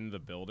you're in the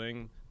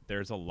building,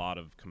 there's a lot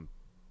of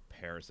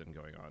comparison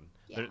going on.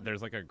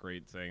 There's like a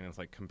great saying that's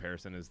like,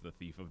 comparison is the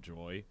thief of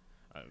joy.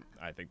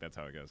 I think that's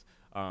how it goes.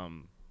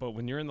 But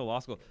when you're in the law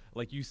school,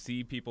 like you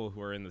see people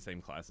who are in the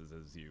same classes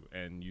as you,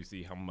 and you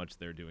see how much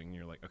they're doing, and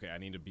you're like, okay, I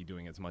need to be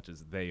doing as much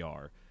as they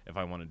are if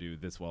I want to do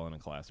this well in a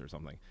class or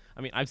something.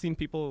 I mean, I've seen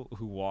people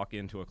who walk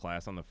into a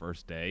class on the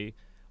first day,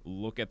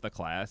 look at the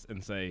class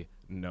and say,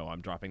 no,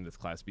 I'm dropping this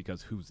class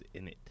because who's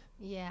in it?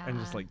 Yeah. And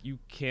just like, you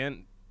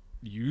can't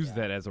use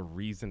that as a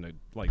reason to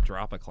like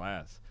drop a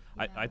class.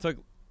 I took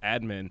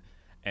admin,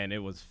 and it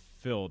was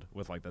filled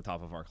with like the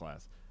top of our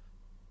class.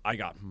 I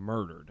got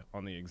murdered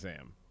on the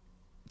exam.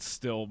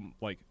 Still,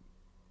 like,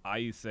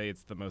 I say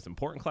it's the most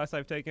important class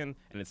I've taken,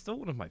 and it's still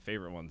one of my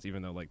favorite ones,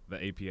 even though like the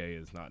APA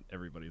is not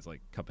everybody's like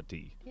cup of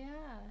tea. Yeah.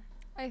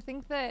 I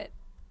think that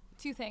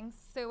two things.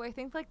 So I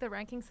think like the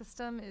ranking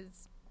system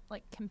is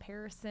like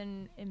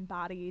comparison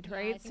embodied, Yeah,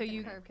 right? I think So the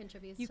you curve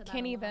contributes you to that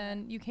can't a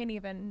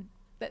even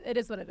lot. it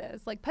is what it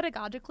is. Like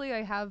pedagogically,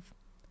 I have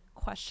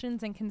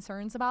questions and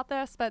concerns about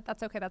this, but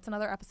that's okay. That's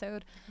another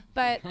episode.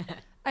 But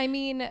I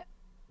mean,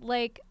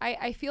 like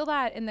I feel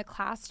that in the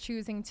class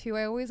choosing too,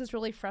 I always was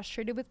really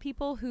frustrated with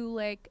people who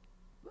like,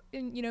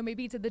 you know,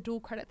 maybe did the dual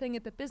credit thing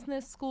at the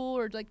business school,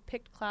 or like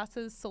picked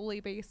classes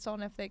solely based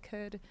on if they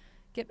could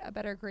get a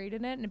better grade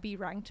in it and be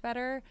ranked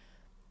better,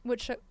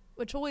 which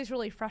always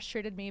really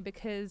frustrated me,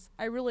 because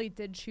I really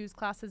did choose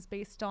classes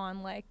based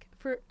on like,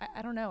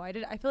 I don't know, I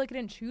feel like I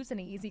didn't choose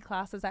any easy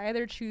classes. I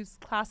either choose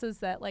classes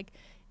that like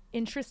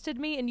interested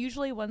me, and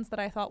usually ones that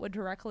I thought would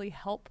directly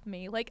help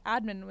me. Like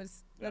admin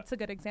that's a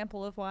good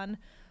example of one.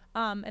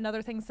 And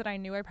other things that I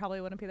knew I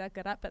probably wouldn't be that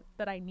good at, but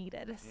that I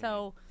needed.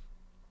 So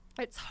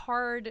it's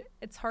hard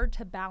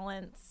to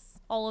balance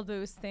all of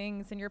those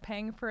things, and you're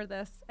paying for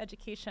this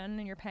education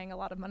and you're paying a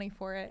lot of money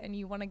for it, and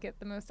you want to get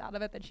the most out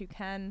of it that you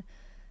can.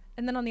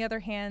 And then on the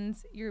other hand,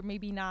 you're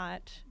maybe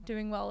not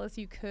doing well as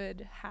you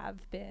could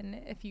have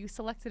been if you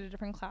selected a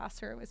different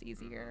class or it was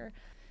easier.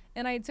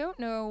 And I don't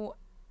know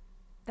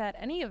that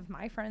any of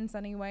my friends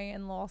anyway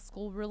in law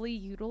school really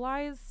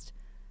utilized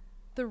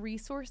the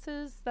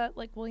resources that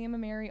like William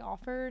and Mary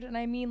offered. And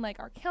I mean like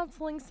our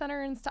counseling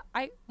center and stuff.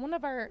 One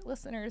of our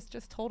listeners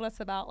just told us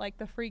about like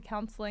the free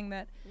counseling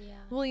that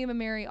William and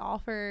Mary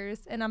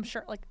offers, and I'm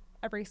sure like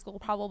every school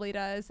probably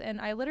does. And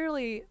I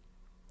literally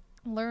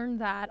learned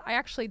that. I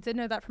actually did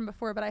know that from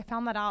before, but I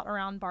found that out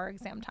around bar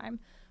exam time,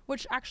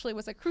 which actually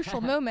was a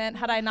crucial moment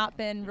had I not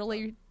been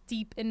really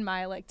deep in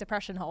my like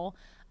depression hole.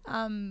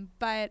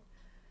 But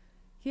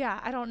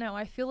yeah, I don't know.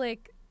 I feel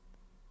like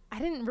I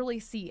didn't really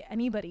see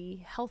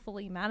anybody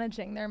healthily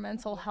managing their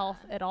mental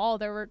health at all.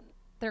 There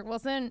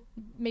wasn't,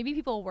 maybe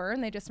people were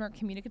and they just weren't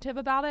communicative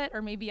about it,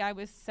 or maybe I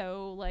was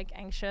so like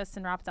anxious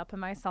and wrapped up in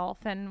myself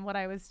and what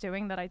I was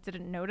doing that I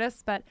didn't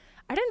notice. But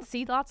I didn't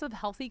see lots of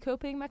healthy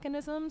coping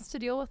mechanisms to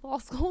deal with law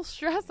school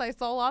stress. I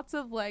saw lots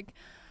of like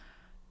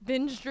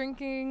binge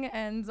drinking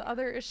and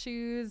other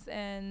issues,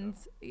 and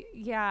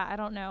I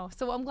don't know.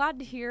 So I'm glad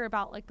to hear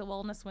about like the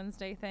Wellness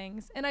Wednesday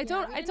things. And I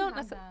don't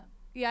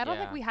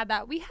think we had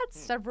that. We had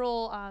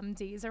several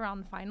days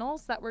around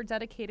finals that were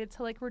dedicated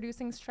to like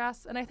reducing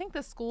stress, and I think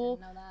the school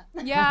Didn't know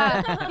that.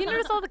 yeah you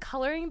notice all the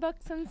coloring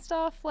books and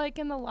stuff like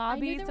in the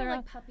lobbies. I knew there were around.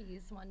 like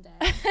puppies one day.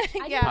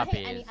 I Yeah. didn't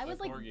pay any. I was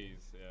like,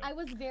 Corgis, I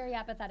was very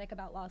apathetic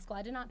about law school.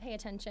 I did not pay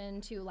attention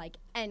to like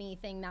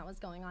anything that was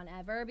going on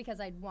ever, because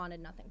I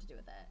wanted nothing to do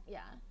with it. Yeah.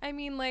 I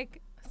mean,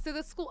 like, so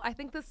the school, I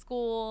think the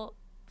school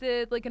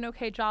did like an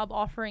okay job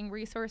offering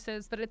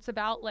resources, but it's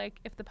about like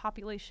if the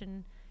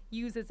population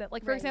uses it.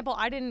 Like, for Right. example,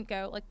 I didn't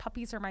go, like,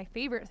 puppies are my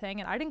favorite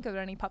thing, and I didn't go to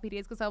any puppy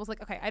days because I was like,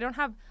 okay,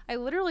 I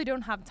literally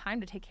don't have time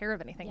to take care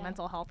of anything Yeah.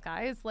 mental health,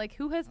 guys. Like,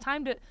 who has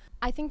time to?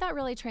 I think that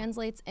really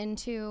translates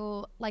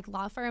into like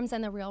law firms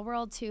and the real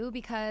world too,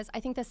 because I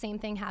think the same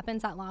thing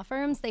happens at law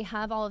firms. They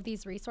have all of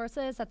these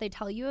resources that they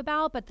tell you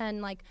about, but then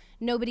like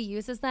nobody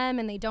uses them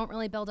and they don't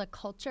really build a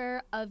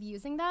culture of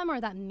using them or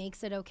that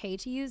makes it okay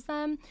to use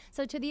them.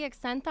 So to the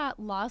extent that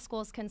law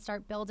schools can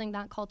start building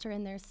that culture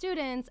in their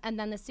students, and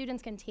then the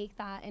students can take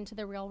that into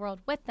the real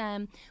world with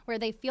them where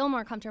they feel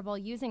more comfortable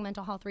using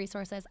mental health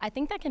resources, I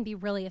think that can be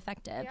really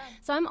effective. Yeah.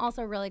 So I'm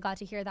also really glad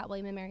to hear that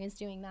William & Mary is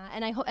doing that.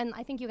 And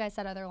I think you guys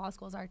said other law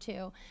schools are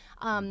too.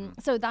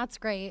 So that's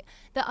great.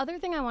 The other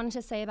thing I wanted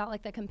to say about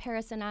like the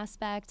comparison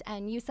aspect,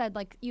 and you said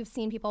like you've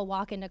seen people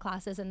walk into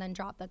classes and then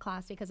drop the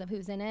class because of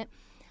who's in it.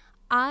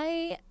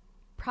 I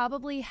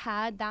probably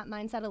had that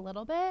mindset a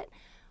little bit,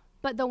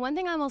 but the one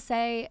thing I will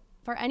say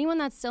for anyone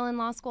that's still in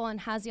law school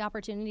and has the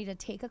opportunity to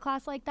take a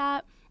class like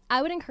that,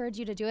 I would encourage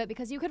you to do it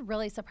because you could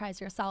really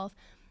surprise yourself.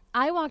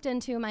 I walked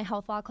into my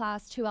health law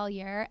class 2L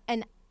year,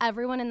 and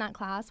everyone in that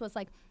class was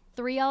like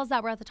 3 Ls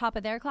that were at the top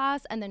of their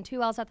class and then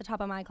 2 Ls at the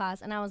top of my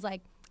class. And I was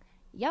like,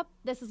 yep,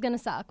 this is going to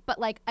suck. But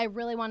like, I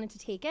really wanted to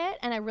take it,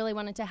 and I really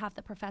wanted to have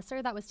the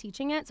professor that was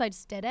teaching it. So I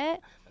just did it.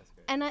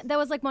 And that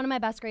was like one of my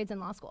best grades in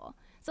law school.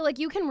 So like,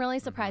 you can really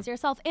surprise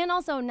yourself. And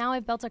also now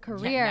I've built a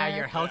career. Yeah, now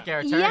you're a healthcare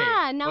attorney.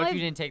 Yeah, now what if I've-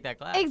 you didn't take that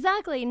class?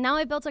 Exactly. Now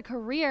I built a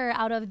career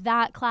out of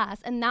that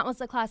class, and that was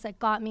the class that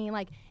got me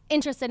like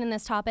interested in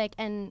this topic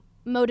and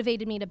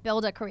motivated me to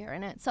build a career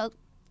in it. So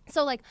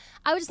like,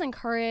 I would just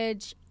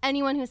encourage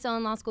anyone who's still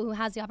in law school who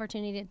has the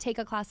opportunity to take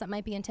a class that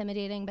might be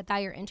intimidating but that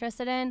you're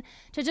interested in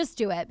to just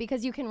do it,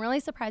 because you can really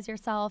surprise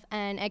yourself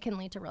and it can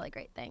lead to really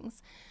great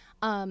things.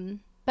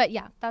 But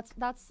yeah,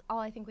 that's all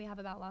I think we have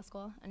about law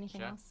school.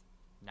 Anything Sure. else?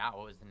 Now,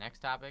 what was the next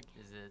topic?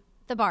 Is it?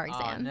 The bar Oh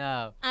exam.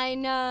 no. I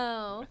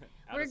know.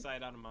 Out We're- of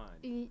sight, out of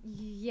mind.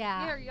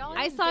 Yeah. are y'all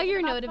I even saw thinking your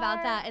about note the about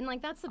bar? that, and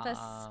like that's the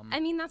best. I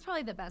mean, that's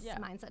probably the best Yeah.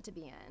 mindset to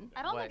be in.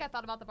 I don't think What? I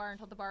thought about the bar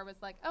until the bar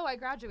was like, oh, I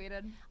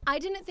graduated. I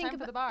didn't think time for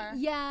about the bar.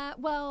 Yeah,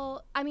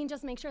 well, I mean,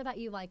 just make sure that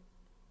you like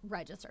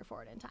register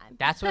for it in time.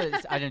 That's what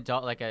it's, an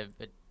adult, like a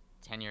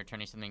 10-year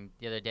attorney, something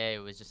the other day. It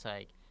was just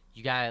like,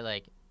 you gotta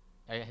like,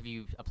 have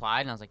you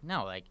applied? And I was like,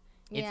 no, like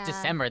it's Yeah.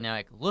 December, and they're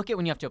like, look at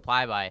when you have to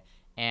apply by,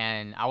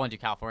 and I want to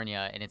do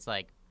California, and it's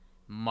like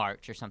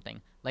March or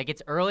something. Like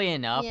it's early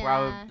enough where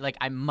I Yeah. would like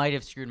I might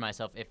have screwed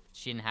myself if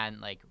she hadn't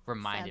like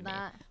reminded me.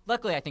 that.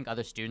 Luckily, I think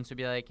other students would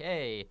be like,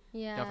 hey,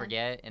 Yeah. don't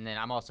forget. And then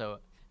I'm also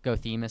go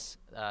Themis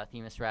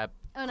rep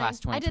Oh, class nice.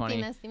 I did 2020.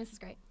 Themis. Themis is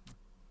great.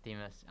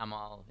 Themis. I'm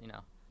all I'm Yeah.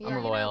 a You know,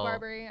 loyal.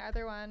 Barbary,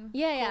 either one.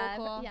 Yeah, Cool, yeah,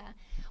 cool. yeah. Yeah,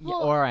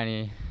 Well- or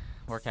any,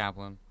 or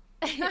Kaplan.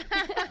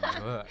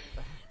 Ugh.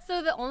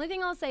 So the only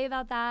thing I'll say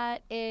about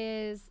that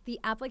is the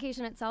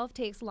application itself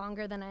takes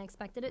longer than I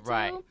expected it to.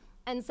 Right.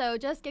 And so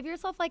just give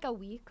yourself like a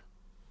week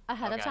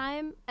ahead of Okay.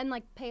 time and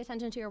like pay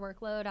attention to your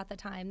workload at the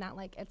time that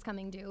like it's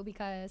coming due,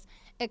 because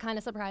it kind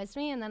of surprised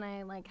me and then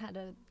I like had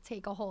to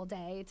take a whole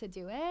day to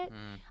do it.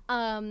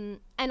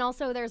 And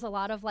also there's a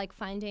lot of like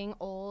finding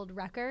old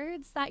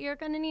records that you're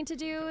going to need to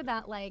do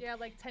that like Yeah,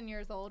 like 10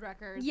 years old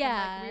records.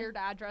 Yeah. And, like, weird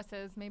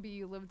addresses maybe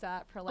you lived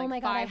at for like my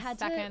God, I 5 had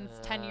to- seconds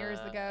 10 years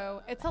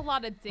ago. It's a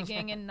lot of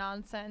digging and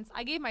nonsense.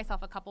 I gave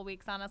myself a couple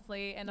weeks,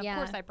 honestly. And of Yeah.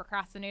 course I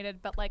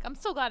procrastinated, but like I'm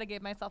still glad I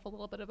gave myself a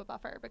little bit of a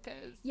buffer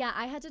because Yeah,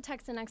 I had to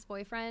text an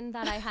ex-boyfriend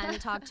that I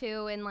hadn't talked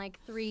to in like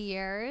 3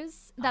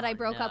 years that I Oh,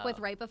 broke up with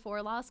no. right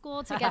before law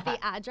school to get the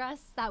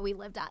address that we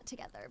lived at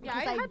together, yeah,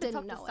 because I had to didn't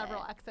talk know to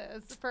several it.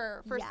 exes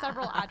for Yeah.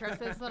 several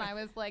addresses when I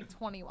was like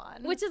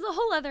 21. Which is a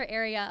whole other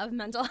area of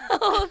mental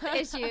health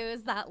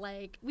issues that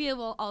like we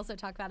will also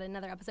talk about in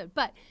another episode.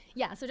 But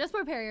yeah, so just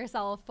prepare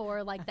yourself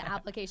for like the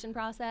application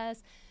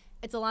process.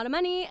 It's a lot of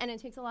money and it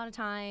takes a lot of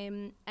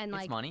time and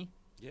It's like money.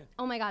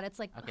 oh my god, it's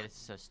like Okay, this is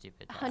so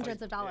stupid.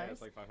 hundreds of Yeah, dollars.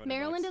 it's like $500.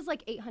 Maryland is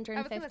like I was gonna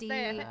 850.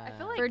 say, I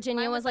feel like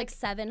Virginia mine was like I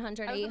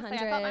 700, was gonna say, I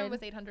thought 800. mine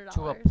was $800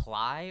 To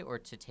apply or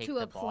to take To the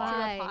apply. To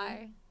bar?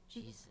 apply.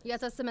 Jesus. You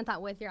have to submit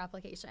that with your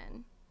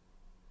application.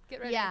 Get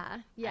ready.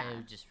 Yeah, yeah.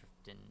 I just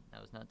didn't. I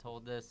was not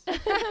told this.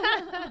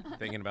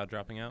 Thinking about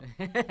dropping out?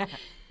 I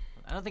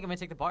don't think I'm gonna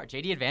take the bar.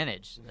 JD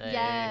Advantage.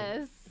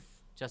 Yes.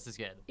 Just as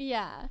good.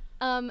 Yeah.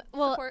 Well,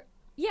 Support.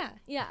 yeah,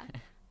 yeah.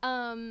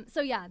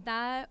 So yeah,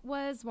 that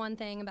was one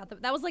thing about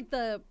that was like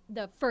the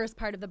first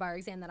part of the bar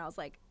exam that I was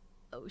like,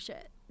 oh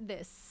shit,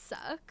 this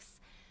sucks.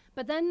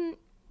 But then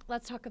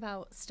let's talk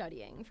about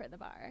studying for the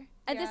bar.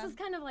 And this Yeah. is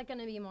kind of like going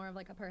to be more of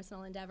like a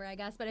personal endeavor, I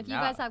guess. But if you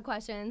Yeah. guys have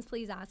questions,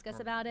 please ask us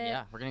about it.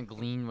 Yeah, we're gonna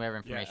glean whatever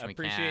information Yeah, we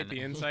appreciate can.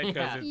 the insight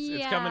because Yeah.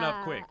 it's coming up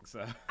Yeah. quick.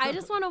 So I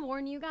just want to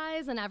warn you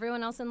guys and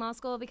everyone else in law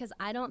school, because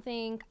I don't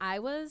think I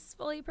was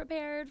fully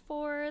prepared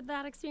for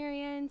that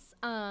experience.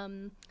 I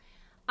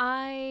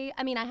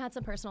mean, I had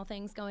some personal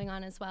things going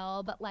on as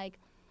well, but like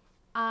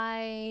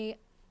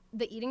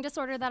the eating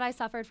disorder that I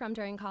suffered from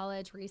during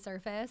college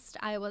resurfaced.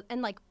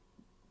 And like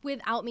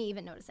without me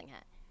even noticing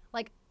it.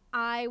 Like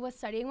I was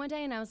studying one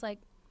day and I was like,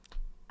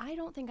 I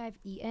don't think I've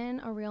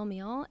eaten a real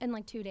meal in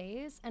like 2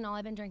 days, and all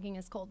I've been drinking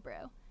is cold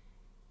brew.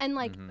 And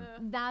like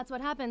that's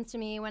what happens to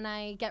me when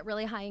I get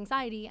really high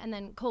anxiety, and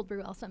then cold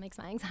brew also makes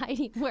my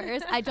anxiety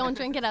worse. I don't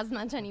drink it as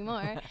much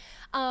anymore.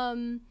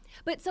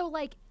 But so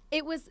like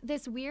it was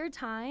this weird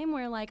time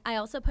where like I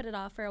also put it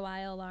off for a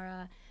while,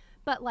 Laura,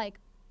 but like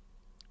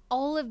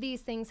all of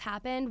these things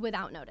happened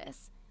without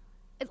notice.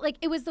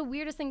 It was the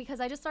weirdest thing because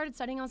I just started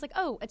studying. I was like,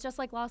 oh, it's just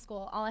like law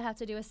school. All I have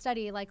to do is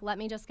study. Like, let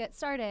me just get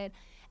started.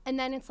 And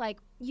then it's like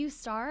you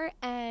start,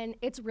 and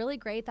it's really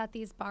great that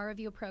these bar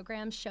review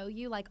programs show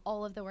you like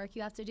all of the work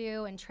you have to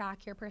do and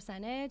track your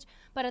percentage.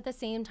 But at the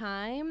same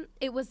time,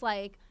 it was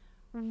like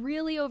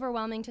really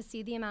overwhelming to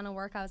see the amount of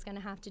work I was going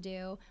to have to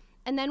do.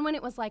 And then when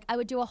it was like I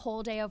would do a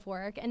whole day of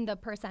work and the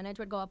percentage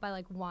would go up by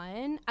like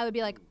 1, I would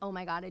be like, oh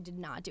my God, I did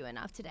not do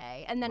enough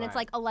today. And then it's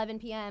like 11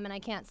 p.m. and I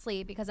can't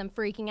sleep because I'm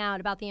freaking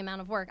out about the amount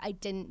of work I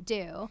didn't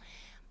do.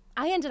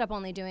 I ended up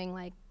only doing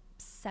like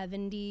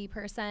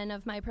 70%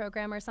 of my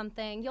program or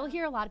something. You'll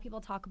hear a lot of people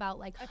talk about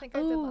like, I think I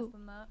did less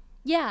than that.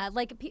 Yeah,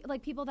 like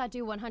people that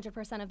do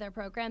 100% of their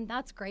program,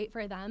 that's great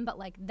for them, but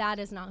like that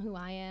is not who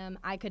I am.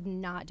 I could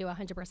not do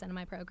 100% of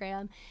my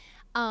program.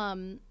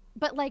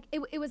 But like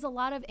it was a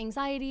lot of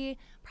anxiety,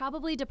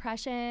 probably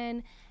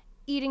depression,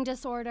 eating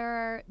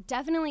disorder,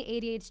 definitely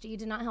ADHD.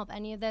 Did not help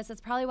any of this.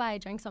 That's probably why I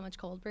drank so much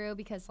cold brew,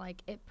 because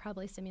like it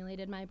probably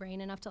stimulated my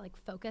brain enough to like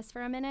focus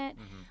for a minute.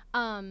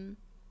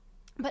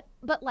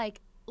 But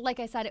like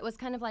I said, it was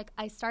kind of like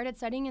I started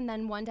studying, and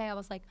then one day I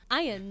was like,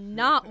 I am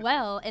not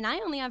well, and I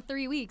only have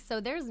 3 weeks, so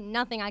there's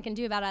nothing I can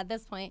do about it at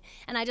this point.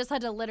 And I just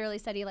had to literally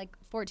study like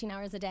 14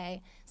 hours a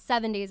day,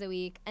 7 days a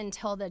week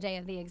until the day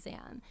of the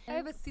exam. I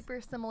have a super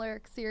similar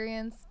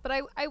experience, but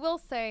I will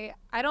say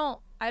I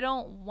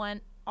don't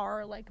want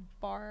our like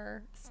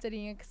bar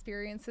studying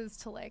experiences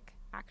to like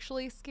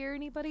actually scare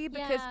anybody,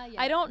 because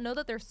I don't know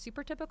that they're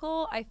super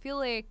typical. I feel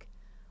like,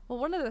 well,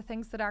 one of the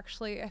things that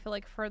actually I feel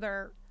like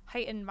further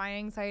heightened my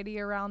anxiety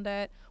around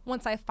it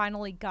once I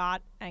finally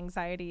got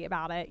anxiety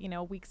about it, you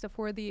know, weeks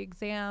before the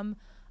exam,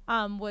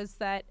 was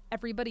that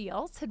everybody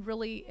else had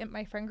really, in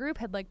my friend group,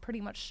 had like pretty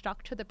much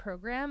stuck to the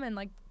program and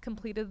like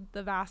completed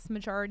the vast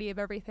majority of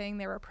everything.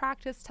 They were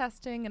practice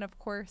testing, and of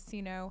course,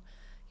 you know,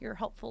 your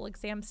helpful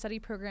exam study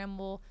program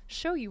will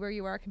show you where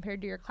you are compared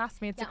to your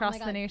classmates across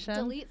the nation.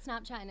 Delete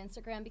Snapchat and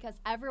Instagram, because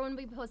everyone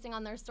will be posting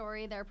on their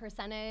story their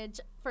percentage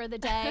for the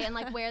day and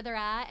like where they're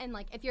at, and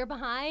like if you're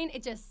behind,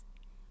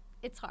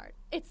 it's hard.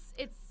 It's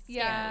scary.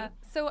 Yeah.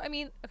 So I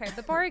mean, okay,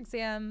 the bar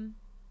exam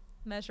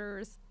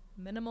measures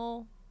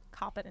minimal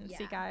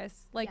competency,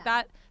 guys. Like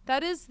that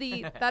is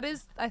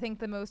I think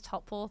the most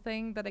helpful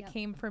thing that it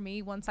came for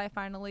me once I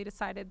finally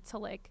decided to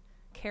like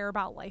care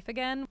about life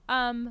again.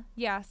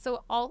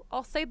 So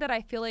I'll say that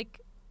I feel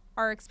like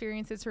our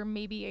experiences were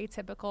maybe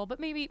atypical, but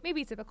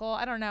maybe typical.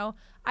 I don't know.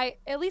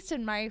 At least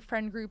in my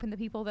friend group and the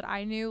people that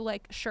I knew,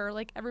 like sure,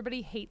 like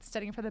everybody hates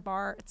studying for the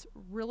bar. It's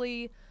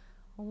really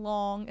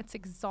long, it's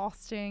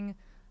exhausting.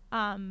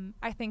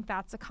 I think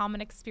that's a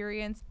common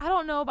experience. I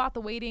don't know about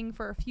the waiting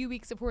for a few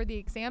weeks before the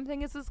exam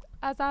thing is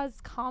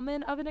as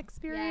common of an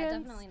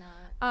experience. Yeah, definitely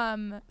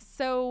not.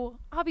 So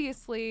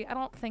obviously I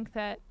don't think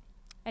that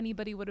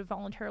anybody would have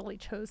voluntarily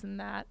chosen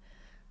that.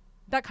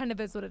 That kind of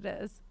is what it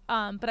is.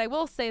 But I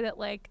will say that,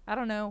 like, I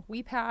don't know,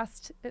 we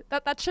passed.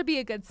 That should be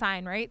a good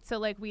sign, right? So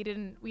like we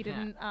didn't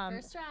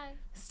First try.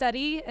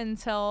 study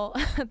until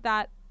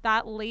that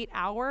late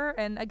hour,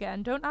 and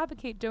again, don't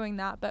advocate doing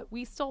that, but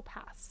we still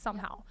passed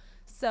somehow.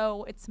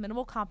 So it's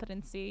minimal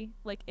competency.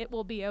 Like, it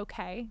will be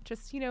okay.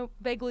 Just, you know,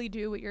 vaguely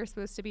do what you're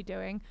supposed to be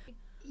doing.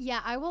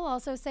 Yeah, I will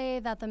also say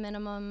that the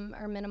minimum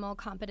or minimal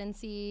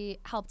competency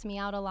helped me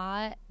out a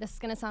lot. This is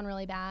going to sound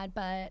really bad,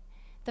 but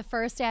the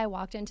first day I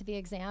walked into the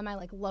exam, I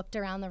like looked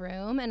around the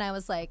room and I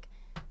was like,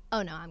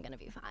 oh no, I'm going to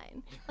be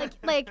fine.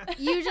 Like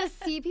you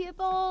just see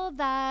people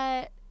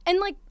that, and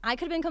like I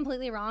could have been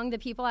completely wrong. The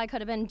people I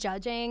could have been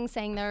judging,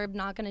 saying they're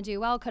not going to do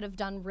well, could have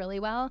done really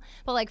well.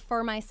 But like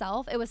for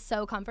myself, it was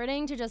so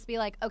comforting to just be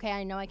like, okay,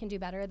 I know I can do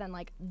better than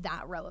like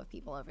that row of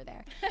people over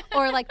there.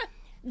 Or like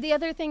the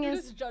other thing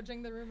is just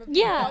judging the room of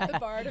people at the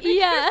bar to make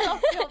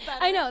yourself feel better.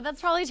 I know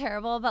that's probably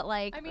terrible, but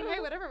like I mean, hey,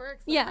 whatever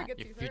works. Yeah.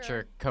 Your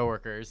future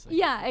coworkers.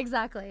 Yeah,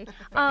 exactly.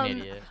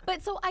 Idiot.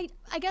 But so I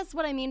guess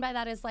what I mean by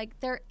that is like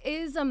there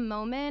is a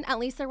moment, at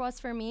least there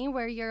was for me,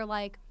 where you're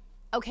like,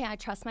 okay, I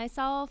trust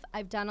myself,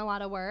 I've done a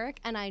lot of work,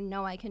 and I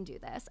know I can do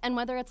this. And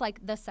whether it's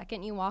like the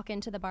second you walk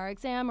into the bar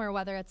exam or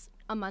whether it's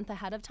a month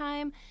ahead of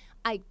time,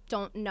 I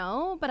don't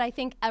know. But I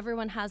think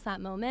everyone has that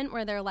moment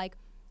where they're like,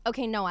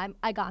 okay, no,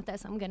 I got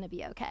this, I'm gonna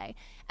be okay.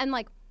 And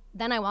like,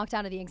 then I walked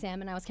out of the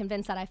exam and I was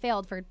convinced that I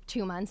failed for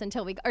 2 months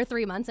or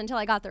 3 months until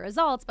I got the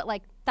results. But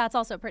like, that's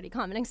also a pretty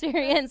common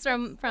experience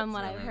from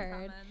what I've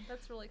heard.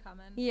 That's really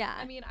common. Yeah.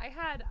 I mean, I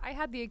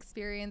had the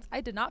experience.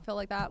 I did not feel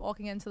like that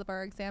walking into the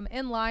bar exam.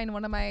 In line,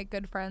 one of my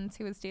good friends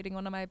who was dating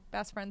one of my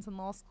best friends in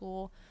law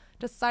school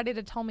decided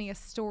to tell me a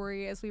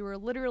story as we were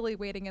literally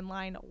waiting in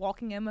line,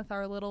 walking in with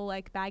our little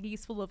like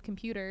baggies full of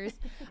computers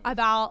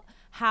about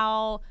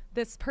how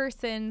this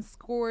person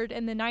scored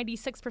in the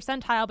 96th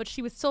percentile, but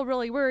she was still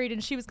really worried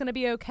and she was going to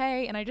be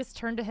okay. And I just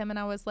turned to him and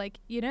I was like,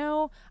 you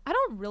know, I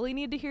don't really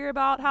need to hear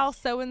about how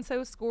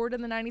so-and-so scored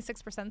in the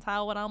 96th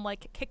percentile when I'm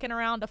like kicking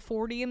around a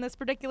 40 in this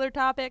particular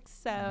topic.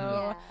 So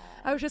Yeah.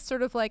 I was just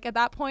sort of like, at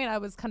that point, I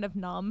was kind of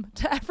numb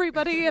to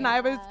everybody. And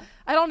I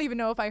don't even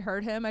know if I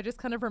heard him. I just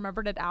kind of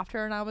remembered it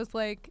after. And I was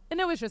like, and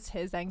it was just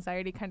his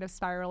anxiety kind of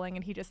spiraling.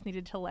 And he just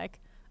needed to like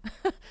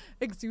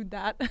exude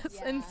that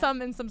in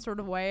some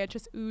sort of way. It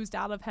just oozed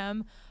out of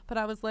him. But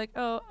I was like,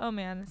 oh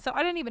man. So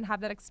I didn't even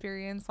have that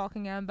experience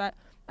walking in. But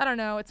I don't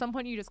know. At some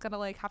point, you just got to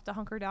like have to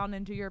hunker down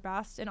and do your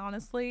best. And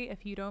honestly,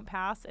 if you don't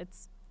pass,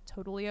 it's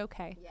totally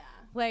okay. Yeah.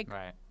 Like,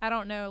 Right. I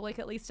don't know, like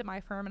at least at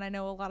my firm, and I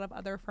know a lot of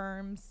other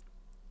firms,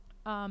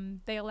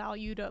 they allow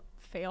you to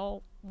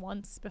fail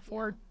once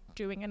before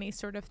doing any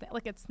sort of thing.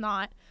 Like, it's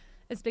not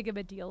as big of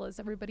a deal as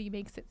everybody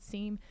makes it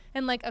seem.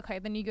 And like, okay,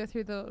 then you go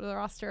through the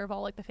roster of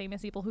all like the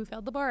famous people who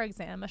failed the bar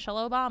exam,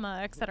 Michelle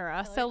Obama,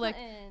 etc. So like,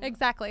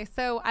 exactly.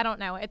 So I don't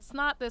know. It's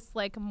not this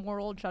like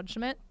moral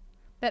judgment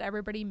that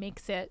everybody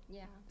makes it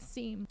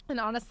seem. And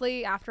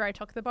honestly, after I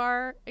took the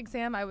bar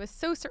exam, I was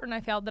so certain I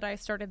failed that I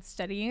started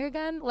studying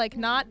again. Like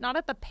not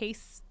at the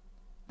pace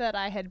that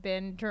I had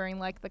been during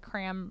like the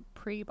cram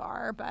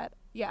pre-bar, but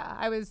yeah,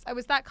 I was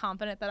that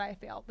confident that I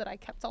failed that I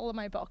kept all of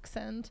my books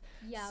and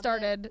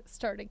started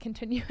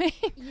continuing.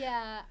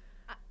 Yeah.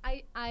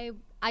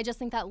 I just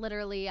think that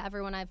literally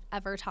everyone I've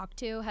ever talked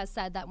to has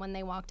said that when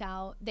they walked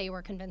out, they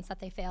were convinced that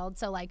they failed.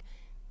 So like,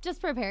 just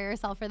prepare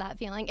yourself for that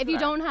feeling. If you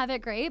don't have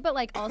it, great. But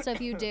like, also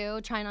if you do,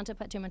 try not to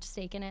put too much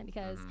stake in it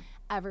because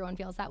everyone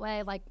feels that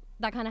way. Like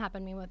that kind of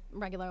happened to me with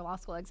regular law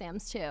school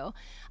exams too.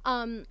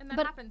 And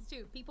that happens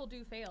too. People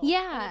do fail.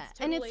 Yeah,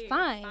 and it's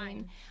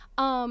fine.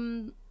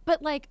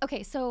 But like,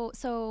 okay, so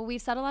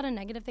we've said a lot of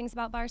negative things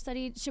about bar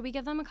study. Should we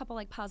give them a couple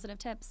like positive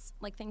tips,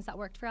 like things that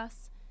worked for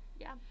us?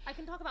 Yeah, I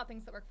can talk about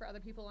things that work for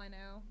other people I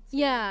know. Too,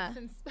 yeah.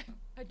 Since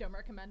I don't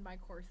recommend my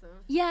course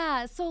of.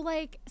 Yeah, so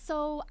I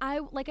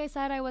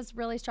said, I was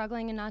really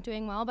struggling and not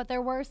doing well, but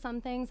there were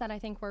some things that I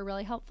think were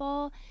really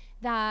helpful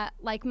that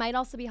like might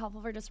also be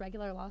helpful for just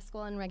regular law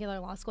school and regular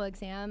law school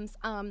exams.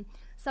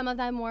 Some of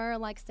them were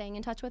like staying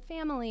in touch with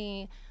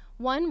family.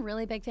 One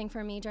really big thing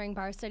for me during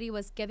bar study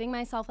was giving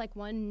myself like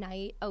one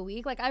night a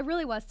week. Like I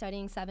really was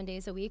studying 7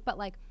 days a week, but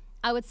like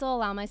I would still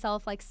allow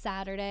myself like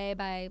Saturday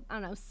by, I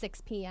don't know,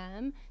 6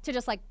 p.m. to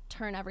just like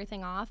turn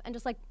everything off and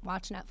just like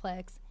watch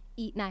Netflix,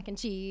 eat mac and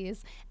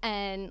cheese,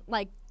 and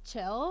like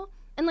chill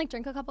and like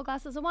drink a couple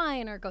glasses of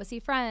wine or go see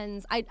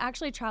friends. I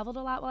actually traveled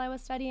a lot while I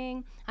was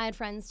studying. I had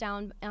friends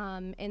down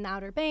in the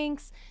Outer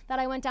Banks that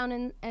I went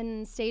down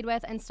and stayed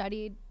with and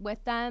studied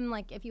with them.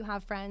 Like if you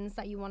have friends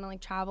that you want to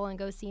like travel and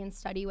go see and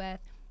study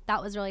with,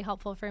 that was really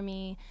helpful for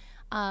me.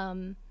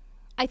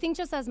 I think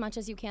just as much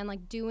as you can,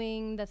 like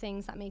doing the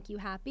things that make you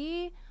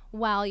happy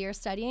while you're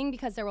studying,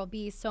 because there will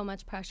be so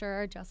much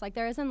pressure, just like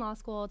there is in law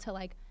school, to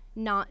like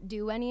not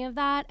do any of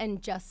that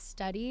and just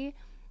study.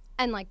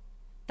 And like,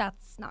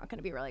 that's not going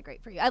to be really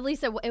great for you. At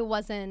least it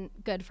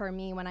wasn't good for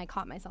me when I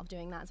caught myself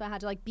doing that. So I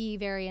had to like be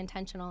very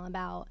intentional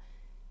about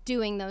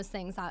doing those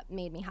things that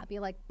made me happy.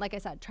 Like I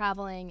said,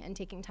 traveling and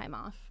taking time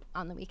off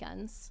on the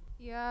weekends.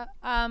 Yeah.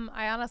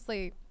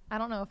 I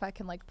don't know if I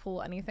can like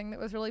pull anything that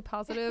was really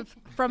positive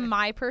from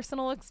my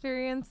personal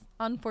experience.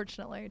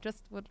 Unfortunately,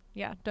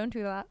 don't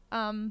do that.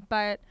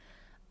 But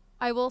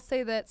I will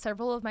say that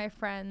several of my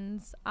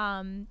friends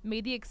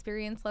made the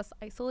experience less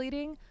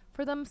isolating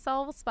for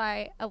themselves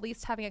by at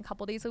least having a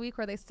couple days a week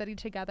where they studied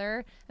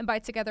together. And by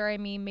together, I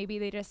mean maybe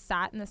they just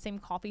sat in the same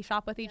coffee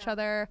shop with each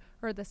other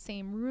or the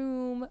same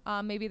room.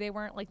 Maybe they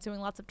weren't like doing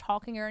lots of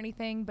talking or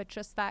anything, but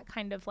just that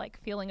kind of like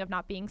feeling of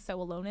not being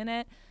so alone in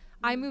it.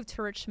 I moved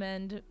to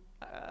Richmond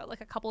like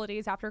a couple of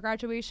days after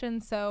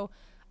graduation, so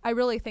I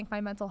really think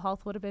my mental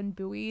health would have been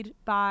buoyed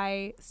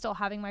by still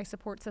having my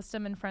support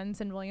system and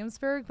friends in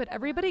Williamsburg, but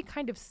everybody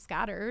kind of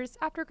scatters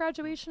after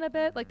graduation a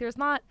bit. Like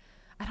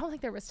I don't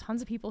think there was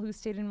tons of people who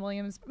stayed in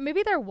Williamsburg.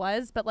 Maybe there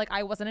was, but like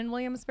I wasn't in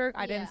Williamsburg.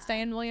 I didn't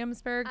stay in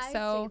Williamsburg. I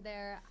stayed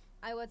there.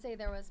 I would say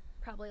there was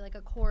probably like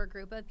a core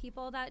group of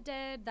people that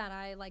did that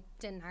I like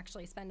didn't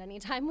actually spend any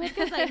time with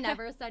because I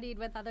never studied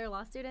with other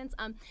law students,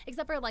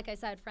 except for, like I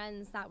said,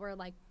 friends that were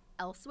like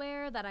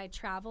elsewhere that I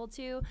traveled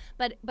to,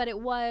 but it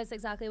was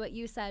exactly what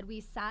you said.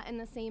 We sat in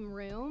the same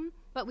room,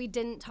 but we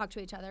didn't talk to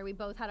each other. We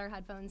both had our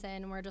headphones in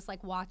and we're just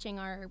like watching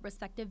our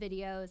respective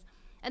videos,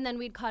 and then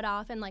we'd cut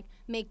off and like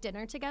make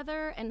dinner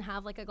together and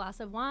have like a glass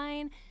of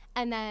wine,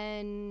 and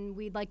then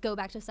we'd like go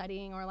back to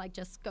studying or like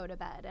just go to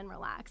bed and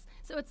relax.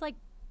 So it's like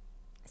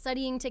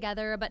studying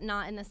together, but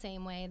not in the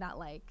same way that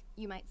like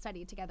you might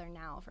study together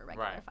now for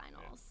regular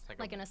finals,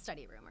 like in a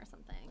study room or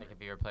something. Like if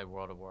you ever played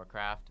World of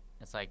Warcraft,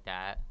 it's like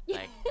that,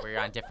 like where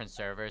you're on different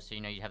servers, so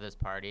you have those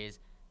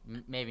parties,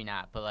 maybe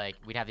not, but like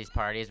we'd have these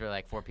parties where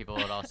like 4 people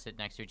would all sit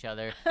next to each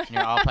other, and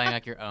you're all playing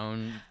like your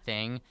own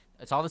thing.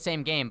 It's all the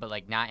same game, but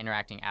like not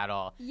interacting at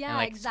all. Yeah, and,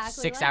 like,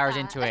 exactly 6 like hours that.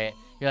 into it,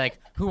 you're like,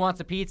 "Who wants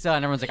a pizza?"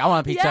 And everyone's like, "I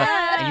want a pizza."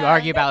 Yeah. And you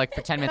argue about like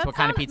for 10 minutes That what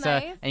kind of sounds pizza,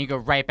 nice. and you go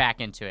right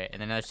back into it,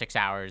 and then another 6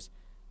 hours.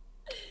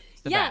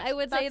 It's the Yeah, best. I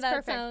would say That's that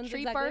perfect. sounds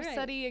Street exactly bar right.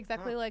 study,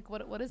 exactly like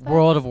what is that?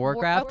 World of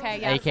Warcraft, okay,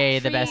 yes. aka the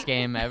Street- best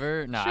game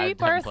ever. No, I Street haven't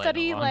bar played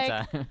study, in a long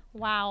like- time.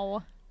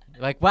 Wow.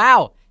 Like,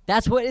 wow,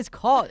 that's what it's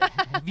called.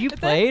 Have you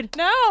played?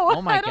 No.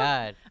 Oh my I don't-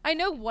 god. I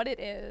know what it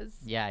is.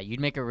 Yeah, you'd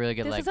make a really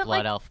good This like isn't, blood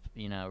like- elf,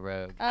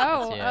 rogue.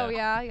 Oh, That's-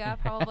 yeah,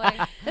 probably.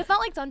 It's not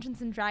like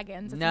Dungeons and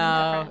Dragons. It's No,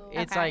 something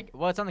different. it's Okay.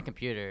 like it's on the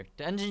computer.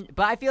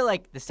 But I feel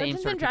like the same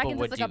Dungeons sort and of people Dragons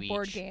would is like do a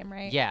board each. game,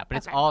 right? Yeah, but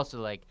it's Okay. also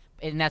like,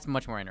 and that's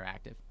much more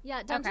interactive.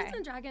 Yeah, Dungeons Okay.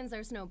 and Dragons,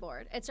 there's no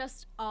board. It's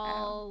just Oh,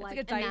 all it's like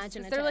a dice. Is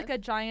imaginative. there like a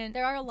giant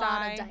There are a lot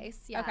die? of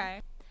dice. Yeah.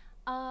 Okay.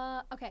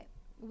 Okay.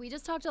 We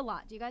just talked a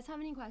lot. Do you guys have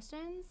any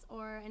questions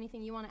or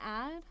anything you want to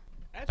add?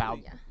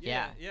 Actually,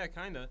 Yeah. yeah,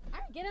 kind of. All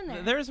right, get in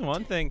there. There's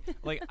one thing,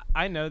 like,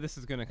 I know this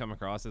is going to come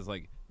across as,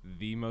 like,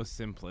 the most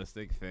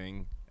simplistic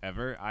thing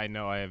ever. I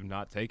know I have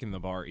not taken the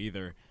bar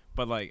either,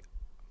 but, like,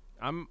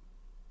 I'm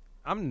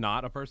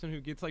not a person who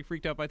gets, like,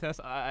 freaked out by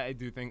tests. I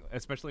do think,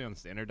 especially on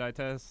standardized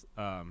tests,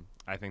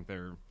 I think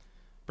they're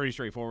pretty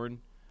straightforward.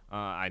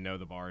 I know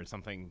the bar is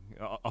something,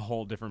 a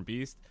whole different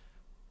beast.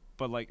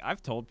 But, like,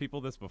 I've told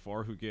people this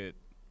before who get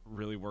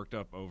really worked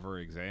up over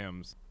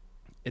exams.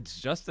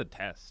 It's just a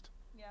test.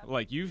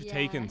 Like, you've Yeah.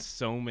 taken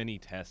so many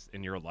tests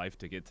in your life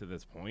to get to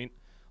this point.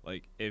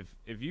 Like, if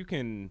you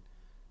can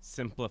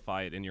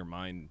simplify it in your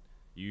mind,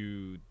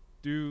 you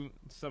do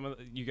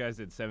you guys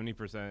did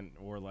 70%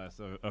 or less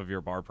of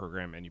your bar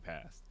program and you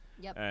passed.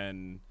 Yep.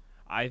 And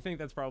I think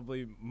that's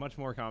probably much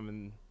more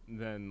common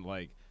than,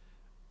 like,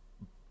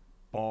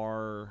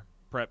 bar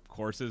prep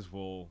courses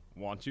will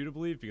want you to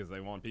believe, because they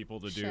want people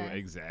to do Sure.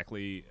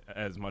 exactly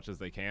as much as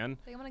they can.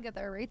 They want to get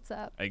their rates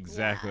up.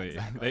 Exactly.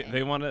 exactly.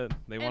 They want to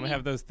mean,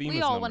 have those themes.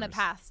 We all want to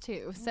pass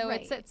too, so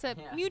Right. it's a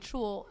Yeah.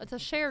 mutual, it's a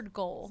shared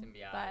goal. But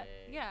Symbiotic.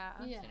 yeah.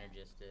 Yeah.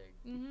 Synergistic.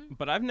 Mm-hmm.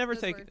 But I've never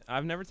Those words.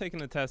 I've never taken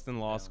a test in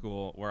law No.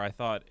 school where I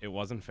thought it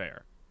wasn't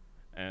fair.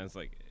 And it's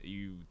like,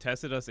 you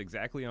tested us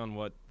exactly on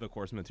what the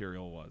course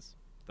material was.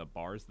 The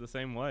bar's the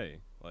same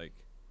way. Like,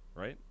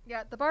 right?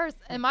 Yeah, the bars,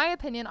 in my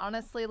opinion,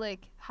 honestly,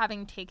 like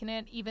having taken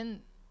it,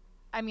 even,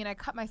 I mean, I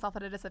cut myself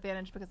at a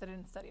disadvantage because I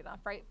didn't study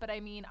enough, right? But I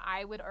mean,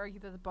 I would argue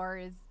that the bar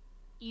is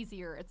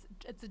easier.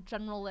 It's a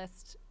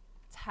generalist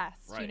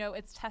test. You Right. know,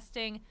 it's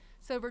testing.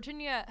 So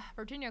Virginia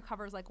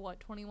covers like what,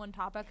 21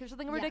 topics or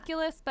something Yeah.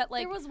 ridiculous. But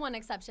like, there was one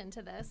exception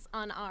to this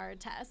on our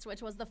test,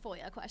 which was the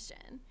FOIA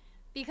question.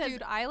 Because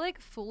dude, I like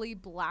fully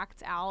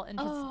blacked out and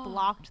just Oh.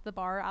 blocked the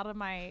bar out of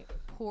my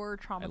poor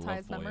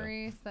traumatized FOIA.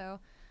 memory. So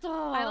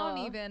I don't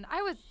even.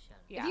 I was.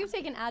 Yeah. If you've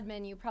taken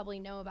admin, you probably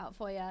know about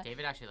FOIA.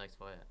 David actually likes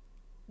FOIA.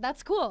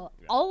 That's cool.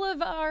 Yeah. All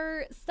of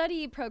our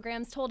study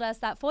programs told us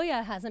that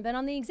FOIA hasn't been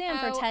on the exam Oh,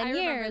 for I 10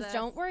 remember years. this.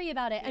 Don't worry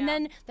about it. And Yeah.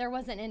 then there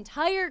was an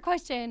entire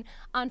question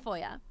on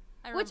FOIA,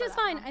 I which remember is that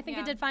fine. now. I think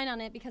I Yeah. did fine on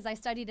it because I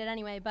studied it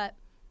anyway. But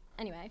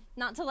anyway,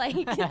 not to like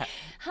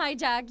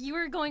hijack. You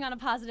were going on a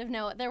positive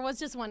note. There was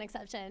just one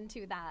exception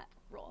to that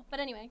rule. But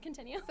anyway,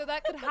 continue. So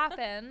that could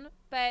happen,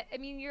 but I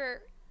mean,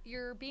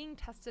 you're being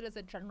tested as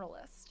a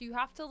generalist. You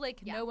have to like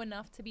Yeah. know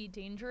enough to be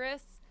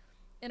dangerous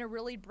in a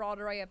really broad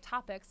array of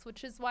topics,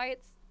 which is why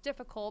it's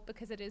difficult,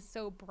 because it is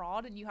so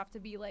broad and you have to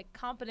be like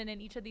competent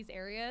in each of these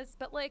areas.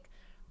 But like,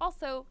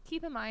 also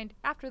keep in mind,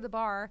 after the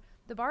bar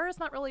is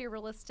not really a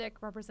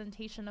realistic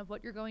representation of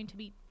what you're going to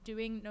be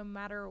doing, no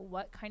matter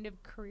what kind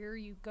of career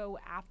you go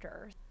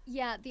after.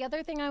 Yeah, the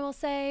other thing I will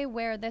say,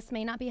 where this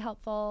may not be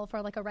helpful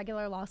for like a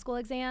regular law school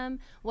exam,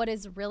 what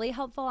is really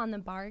helpful on the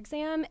bar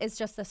exam is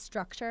just the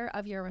structure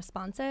of your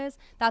responses.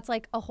 That's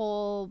like a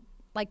whole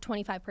like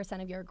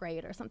 25% of your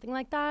grade or something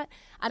like that.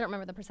 I don't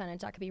remember the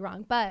percentage, I could be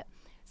wrong. But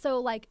so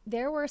like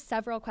there were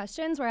several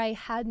questions where I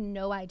had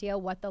no idea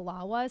what the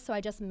law was, so I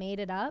just made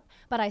it up,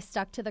 but I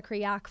stuck to the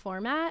CREAC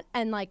format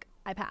and like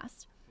I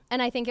passed.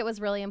 And I think it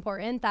was really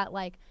important that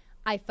like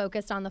I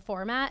focused on the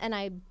format and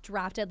I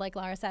drafted, like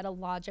Lara said, a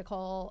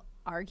logical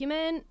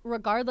argument,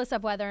 regardless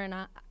of whether or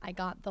not I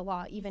got the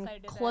law even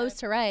Cited close it.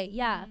 to right.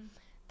 Yeah.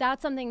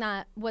 That's something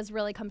that was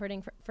really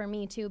comforting for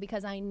me too,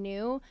 because I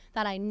knew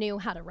that I knew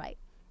how to write.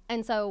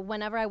 And so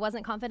whenever I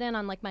wasn't confident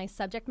on like my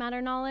subject matter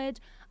knowledge,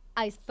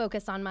 I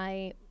focused on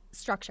my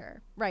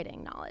structure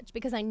writing knowledge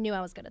because I knew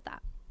I was good at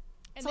that.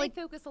 And So, they like,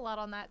 focus a lot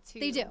on that too.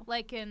 they do.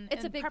 Like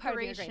It's in a big part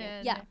of your grading.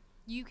 preparation. Yeah.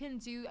 You can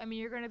do, I mean,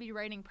 you're going to be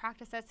writing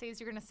practice essays.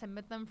 You're going to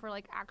submit them for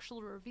like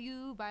actual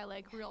review by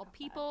like real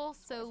people.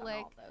 So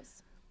like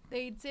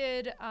they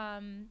did, I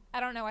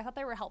don't know. I thought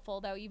they were helpful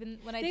though. Even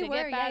when I They did were,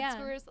 get bad yeah.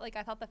 scores, like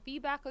I thought the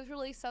feedback was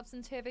really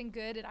substantive and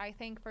good. And I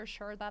think for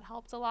sure that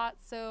helped a lot.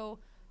 So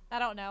I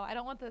don't know. I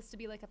don't want this to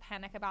be like a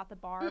panic about the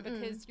bar,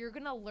 because you're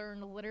going to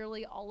learn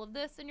literally all of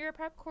this in your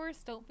prep course.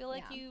 Don't feel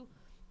like Yeah. you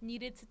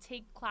needed to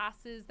take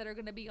classes that are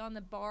going to be on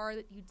the bar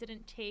that you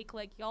didn't take.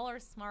 Like, y'all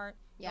are smart.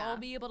 Yeah. Y'all will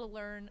be able to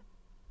learn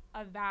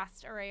a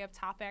vast array of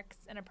topics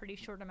in a pretty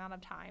short amount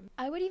of time.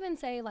 I would even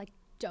say, like,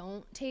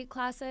 don't take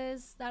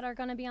classes that are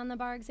going to be on the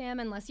bar exam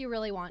unless you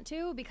really want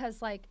to,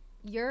 because, like,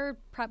 your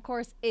prep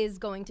course is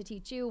going to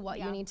teach you what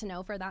you need to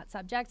know for that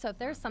subject. So if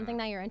there's something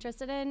that you're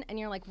interested in and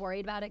you're, like,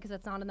 worried about it because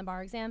it's not in the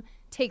bar exam,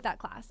 take that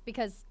class,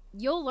 because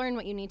you'll learn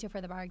what you need to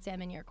for the bar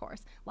exam in your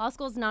course. Law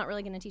school is not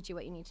really going to teach you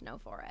what you need to know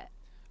for it.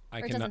 Or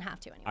it doesn't have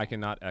to anyway. I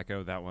cannot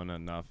echo that one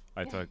enough.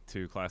 I took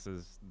 2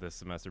 classes this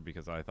semester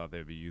because I thought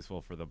they'd be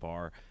useful for the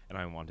bar, and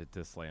I wanted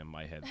to slam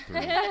my head through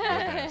the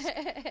desk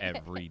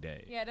every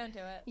day. Yeah, don't do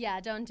it.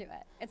 Yeah, don't do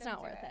it. It's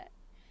not worth it.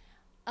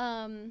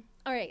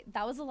 All right,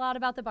 that was a lot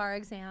about the bar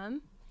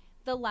exam.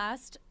 The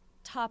last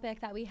topic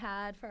that we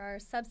had for our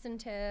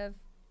substantive,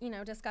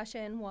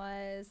 discussion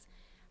was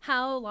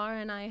how Laura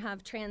and I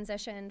have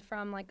transitioned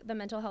from, like, the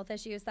mental health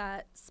issues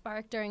that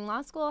sparked during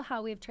law school,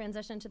 how we've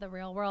transitioned to the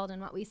real world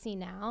and what we see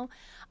now.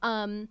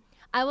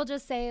 I will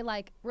just say,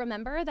 like,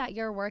 remember that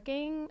you're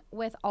working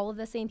with all of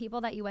the same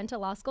people that you went to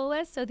law school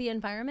with, so the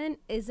environment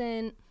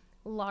isn't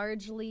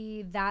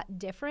largely that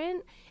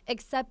different,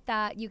 except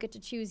that you get to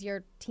choose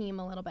your team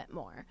a little bit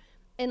more.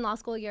 In law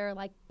school, you're,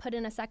 like, put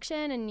in a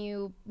section and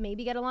you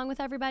maybe get along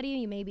with everybody,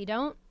 you maybe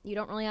don't. You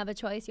don't really have a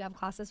choice. You have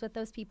classes with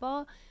those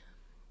people.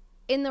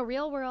 In the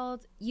real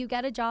world, you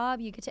get a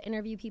job, you get to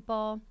interview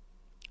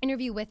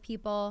with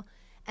people,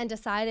 and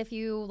decide if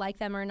you like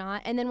them or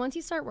not. And then once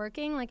you start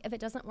working, like, if it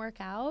doesn't work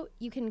out,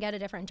 you can get a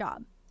different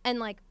job. And,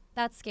 like,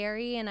 that's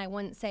scary, and I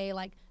wouldn't say,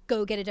 like,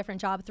 go get a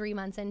different job 3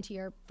 months into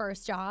your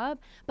first job,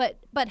 but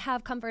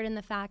have comfort in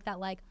the fact that,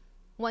 like,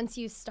 once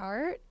you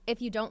start,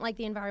 if you don't like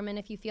the environment,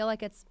 if you feel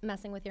like it's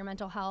messing with your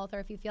mental health, or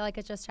if you feel like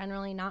it's just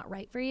generally not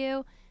right for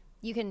you,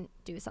 you can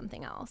do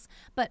something else.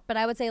 But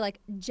I would say, like,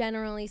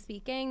 generally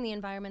speaking, the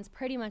environment's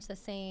pretty much the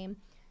same.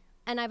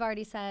 And I've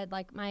already said,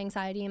 like, my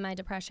anxiety and my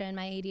depression,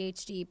 my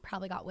ADHD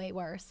probably got way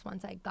worse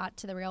once I got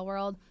to the real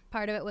world.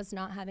 Part of it was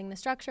not having the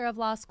structure of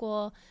law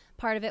school.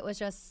 Part of it was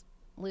just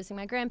losing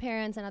my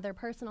grandparents and other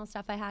personal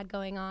stuff I had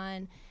going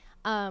on.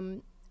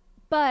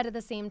 But at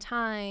the same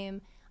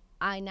time,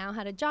 I now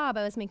had a job.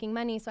 I was making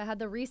money, so I had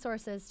the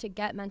resources to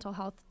get mental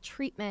health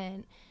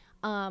treatment.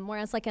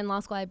 Whereas, like, in law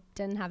school, I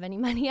didn't have any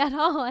money at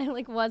all. I,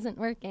 like, wasn't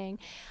working.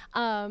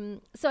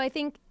 So I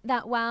think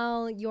that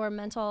while your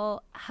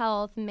mental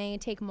health may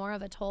take more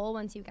of a toll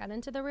once you get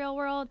into the real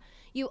world,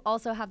 you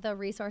also have the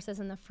resources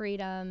and the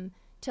freedom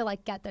to,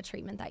 like, get the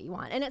treatment that you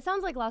want. And it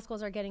sounds like law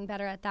schools are getting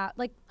better at that.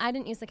 Like, I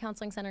didn't use the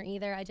counseling center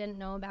either. I didn't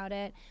know about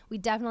it. We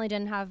definitely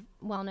didn't have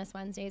Wellness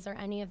Wednesdays or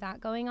any of that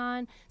going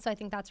on. So I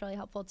think that's really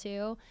helpful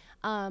too.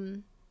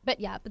 But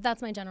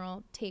that's my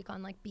general take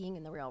on, like, being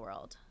in the real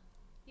world.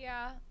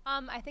 Yeah,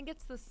 I think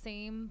it's the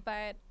same,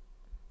 but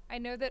I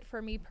know that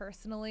for me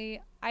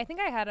personally, I think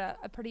I had a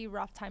pretty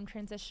rough time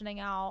transitioning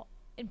out,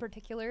 in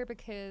particular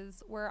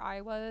because where I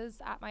was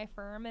at my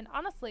firm, and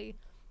honestly,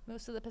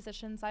 most of the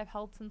positions I've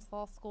held since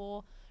law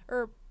school,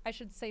 or I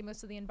should say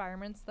most of the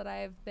environments that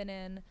I've been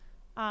in,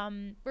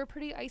 were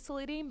pretty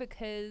isolating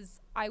because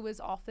I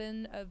was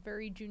often a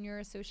very junior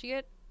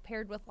associate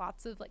paired with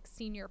lots of, like,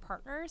 senior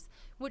partners,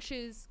 which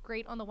is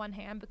great on the one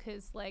hand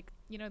because, like,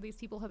 these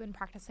people have been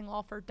practicing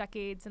law for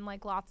decades and,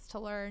 like, lots to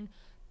learn.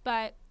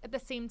 But at the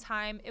same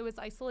time, it was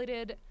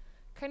isolated,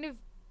 kind of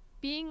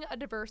being a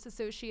diverse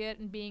associate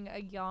and being a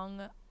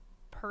young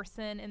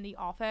person in the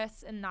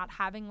office and not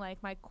having,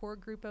 like, my core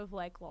group of,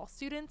 like, law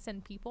students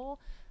and people.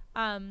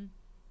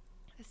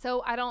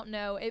 So I don't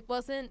know. It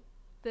wasn't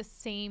the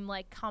same,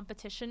 like,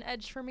 competition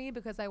edge for me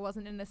because I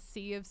wasn't in a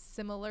sea of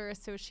similar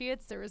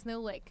associates. There was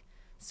no, like,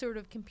 sort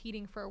of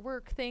competing for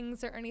work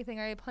things or anything.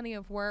 I had plenty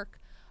of work.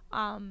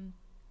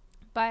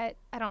 But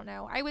I don't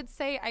know. I would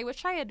say I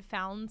wish I had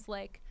found,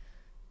 like,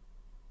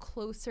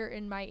 closer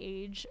in my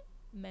age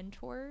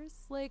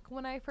mentors, like,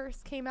 when I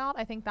first came out.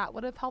 I think that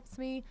would have helped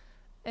me.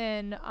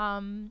 And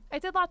I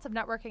did lots of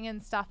networking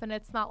and stuff, and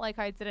it's not like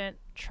I didn't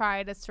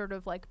try to sort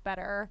of, like,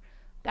 better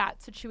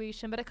that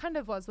situation, but it kind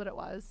of was what it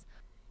was.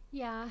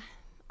 Yeah,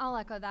 I'll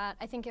echo that.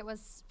 I think it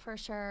was for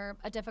sure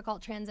a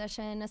difficult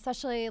transition,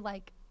 especially,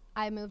 like,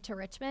 I moved to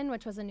Richmond,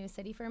 which was a new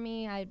city for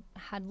me. I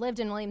had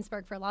lived in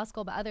Williamsburg for law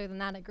school, but other than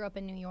that, I grew up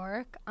in New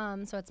York.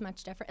 So it's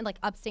much different, like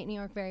upstate New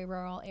York, very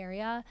rural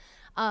area.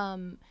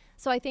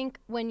 So I think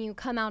when you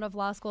come out of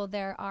law school,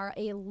 there are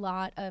a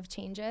lot of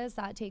changes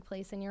that take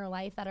place in your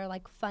life that are,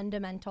 like,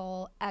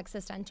 fundamental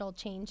existential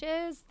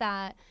changes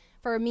that,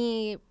 for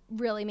me,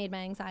 really made my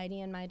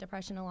anxiety and my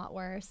depression a lot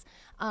worse.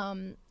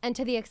 And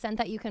to the extent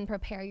that you can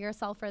prepare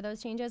yourself for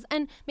those changes,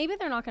 and maybe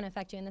they're not going to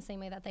affect you in the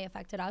same way that they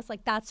affected us,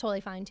 like, that's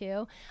totally fine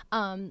too.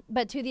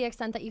 But to the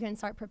extent that you can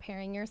start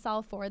preparing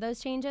yourself for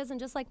those changes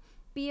and just, like,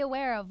 be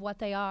aware of what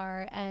they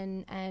are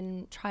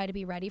and try to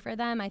be ready for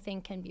them, I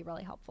think can be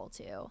really helpful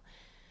too.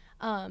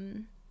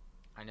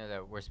 I know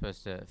that we're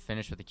supposed to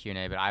finish with the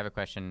Q&A, but I have a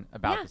question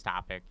about this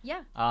topic.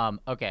 Yeah.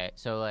 Okay,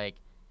 so, like,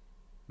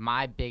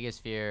 my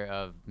biggest fear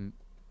of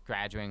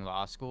graduating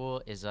law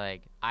school is,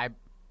 like, I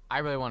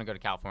really want to go to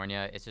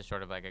California. It's just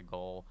sort of like a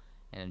goal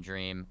and a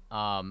dream.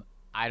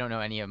 I don't know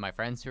any of my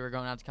friends who are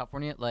going out to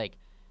California. Like,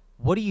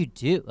 what do you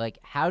do? Like,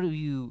 how do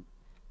you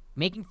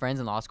making friends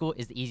in law school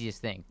is the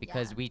easiest thing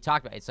because we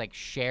talked about it's like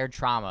shared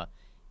trauma.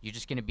 You're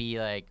just gonna be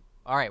like,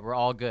 all right, we're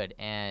all good,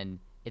 and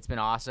it's been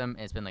awesome.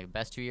 And it's been like the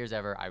best 2 years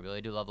ever. I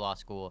really do love law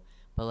school,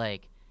 but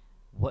like,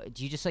 what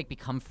do you just like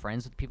become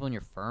friends with people in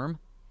your firm?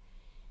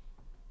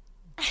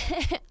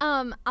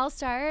 I'll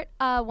start.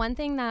 One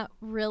thing that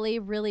really,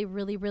 really,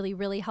 really, really,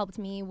 really helped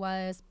me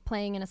was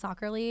playing in a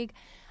soccer league.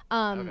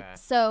 Okay.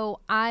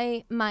 So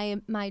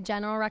my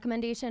general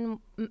recommendation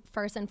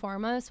first and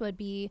foremost would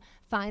be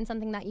find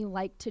something that you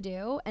like to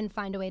do and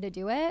find a way to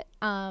do it.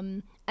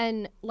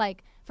 And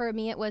like for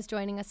me, it was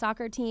joining a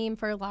soccer team.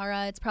 For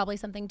Laura, it's probably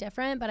something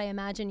different, but I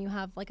imagine you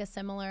have like a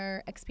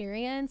similar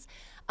experience.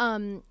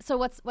 So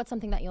what's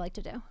something that you like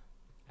to do?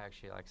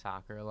 Actually, like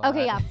soccer a lot.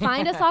 Okay, yeah,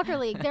 find a soccer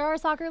league. There are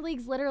soccer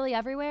leagues literally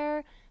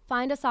everywhere.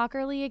 Find a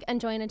soccer league and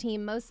join a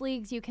team. Most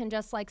leagues you can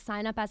just like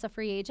sign up as a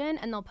free agent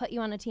and they'll put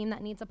you on a team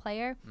that needs a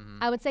player.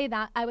 I would say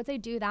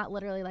do that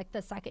literally like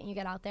the second you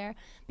get out there,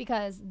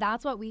 because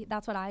that's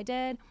what I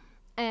did.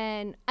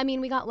 And I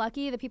mean, we got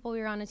lucky. The people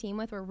we were on a team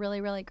with were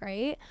really, really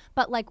great.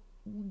 But like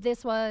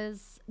this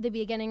was the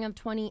beginning of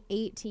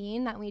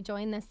 2018 that we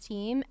joined this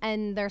team,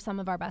 and they're some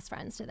of our best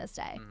friends to this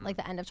day, like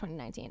the end of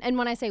 2019. And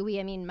when I say we,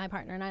 I mean my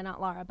partner and I, not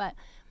Laura. But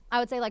I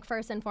would say like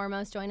first and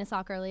foremost, join a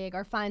soccer league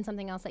or find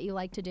something else that you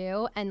like to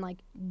do and like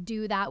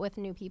do that with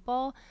new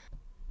people.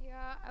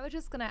 Yeah, I was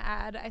just gonna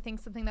add, I think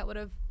something that would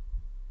have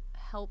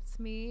helped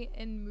me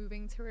in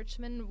moving to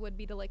Richmond would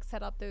be to like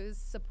set up those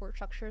support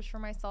structures for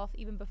myself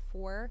even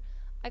before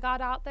I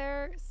got out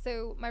there.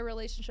 So my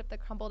relationship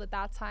that crumbled at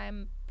that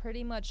time,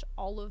 pretty much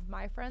all of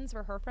my friends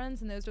were her friends,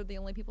 and those are the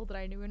only people that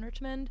I knew in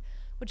Richmond,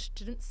 which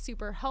didn't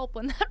super help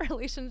when that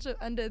relationship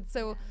ended.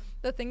 So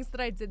the things that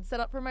I did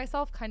set up for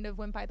myself kind of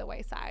went by the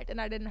wayside,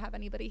 and I didn't have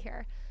anybody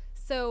here.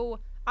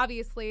 So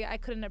obviously I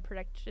couldn't have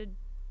predicted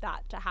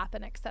that to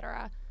happen,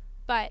 etc.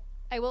 But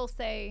I will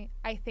say,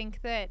 I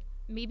think that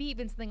maybe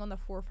even something on the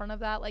forefront of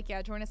that, like,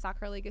 yeah, join a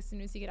soccer league as soon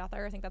as you get out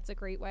there. I think that's a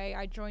great way.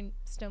 I joined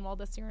Stonewall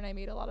this year and I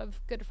made a lot of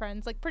good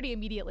friends, like pretty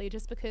immediately,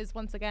 just because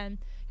once again,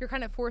 you're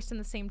kind of forced in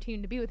the same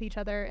team to be with each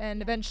other,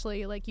 and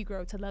eventually like you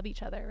grow to love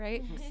each other,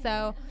 right?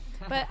 So,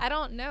 but I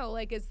don't know,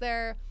 like,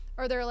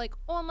 are there like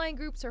online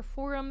groups or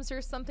forums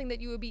or something that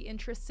you would be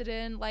interested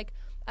in? Like,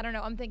 I don't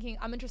know,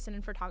 I'm interested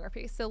in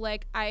photography. So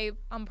like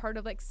I'm part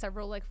of like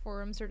several like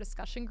forums or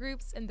discussion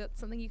groups, and that's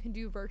something you can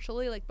do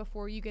virtually, like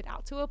before you get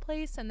out to a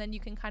place, and then you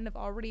can kind of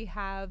already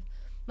have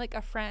like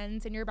a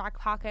friend in your back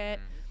pocket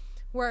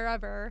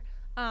wherever.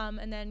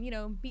 And then, you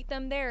know, meet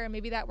them there, and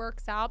maybe that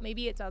works out,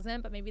 maybe it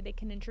doesn't, but maybe they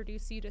can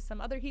introduce you to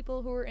some other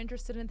people who are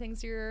interested in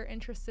things you're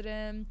interested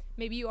in.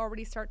 Maybe you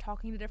already start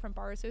talking to different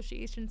bar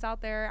associations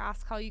out there,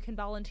 ask how you can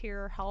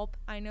volunteer or help.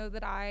 I know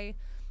that I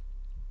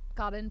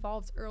got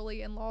involved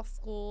early in law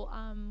school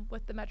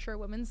with the Metro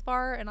Women's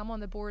Bar, and I'm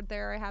on the board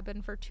there. I have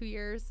been for 2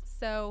 years.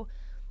 So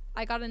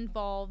I got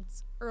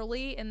involved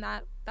early in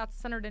that's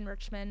centered in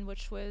Richmond,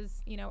 which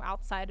was, you know,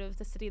 outside of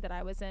the city that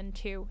I was in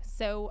too.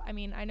 So, I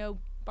mean, I know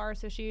bar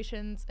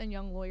associations and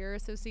young lawyer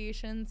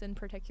associations in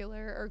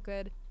particular are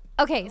good.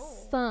 Okay,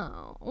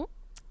 so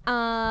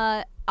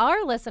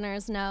our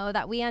listeners know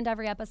that we end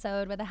every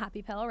episode with a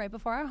happy pill right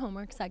before our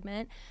homework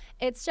segment.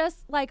 It's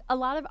just like a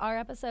lot of our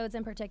episodes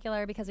in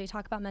particular, because we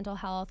talk about mental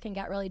health, can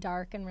get really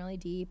dark and really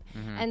deep.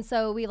 And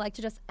so we like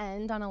to just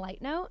end on a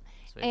light note.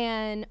 Sweet.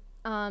 And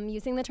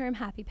using the term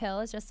happy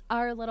pill is just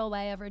our little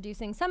way of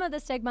reducing some of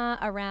the stigma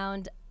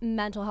around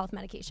mental health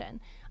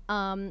medication.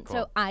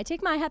 So I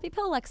take my happy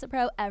pill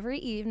Lexapro every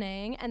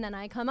evening, and then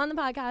I come on the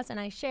podcast and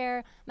I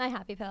share my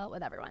happy pill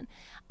with everyone.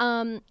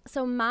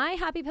 So my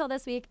happy pill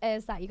this week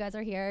is that you guys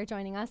are here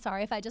joining us.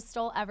 Sorry if I just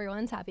stole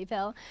everyone's happy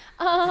pill.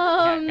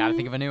 Yeah, gotta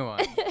think of a new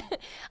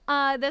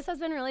one. This has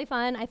been really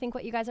fun. I think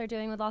what you guys are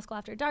doing with Law School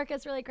After Dark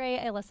is really great.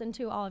 I listened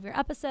to all of your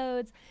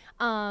episodes.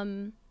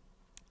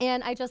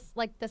 And I just,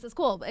 like, this is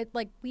cool.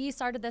 We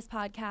started this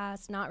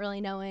podcast not really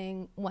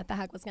knowing what the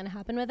heck was going to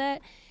happen with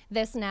it.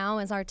 This now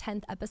is our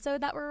 10th episode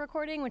that we're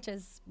recording, which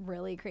is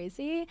really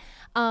crazy.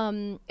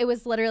 It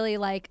was literally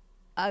like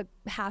a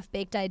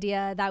half-baked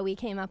idea that we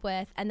came up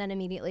with and then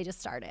immediately just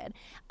started.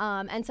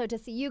 And so to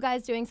see you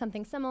guys doing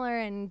something similar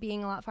and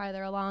being a lot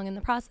farther along in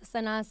the process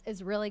than us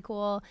is really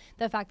cool.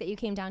 The fact that you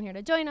came down here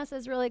to join us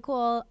is really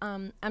cool.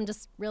 I'm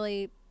just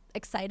really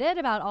excited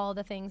about all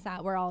the things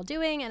that we're all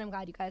doing, and I'm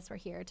glad you guys were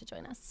here to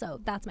join us. So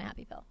that's my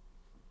happy pill.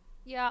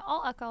 Yeah,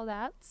 I'll echo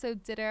that. So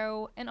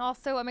ditto. And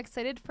also I'm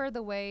excited for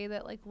the way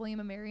that like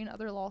William & Mary and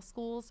other law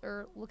schools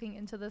are looking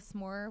into this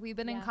more. We've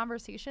been in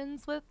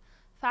conversations with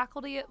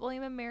faculty at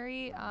William &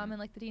 Mary and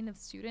like the dean of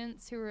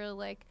students who are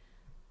like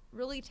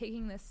really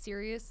taking this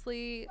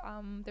seriously.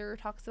 There are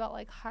talks about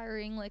like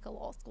hiring like a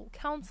law school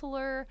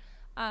counselor.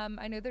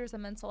 I know there's a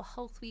mental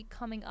health week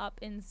coming up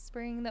in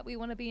spring that we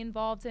want to be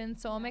involved in.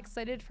 So I'm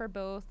excited for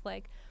both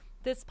like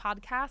this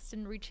podcast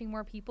and reaching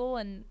more people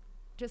and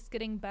just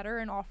getting better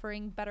and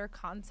offering better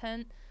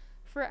content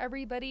for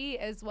everybody,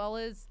 as well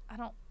as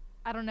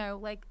I don't know,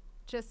 like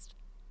just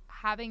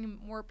having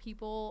more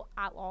people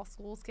at law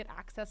schools get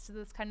access to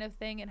this kind of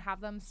thing and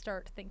have them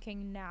start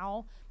thinking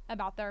now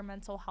about their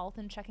mental health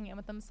and checking in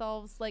with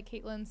themselves, like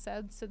Caitlin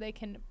said, so they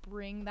can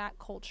bring that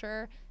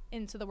culture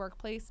into the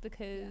workplace,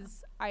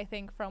 because I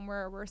think from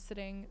where we're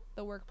sitting,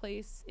 the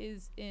workplace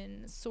is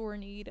in sore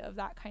need of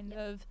that kind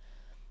of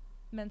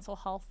mental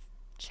health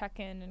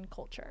check-in and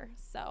culture.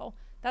 So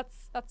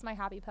that's my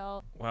happy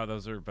pill. Wow,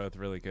 those are both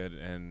really good.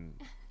 And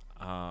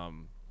I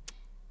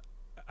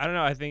don't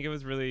know, I think it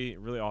was really,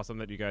 really awesome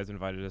that you guys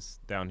invited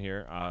us down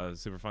here.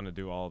 Super fun to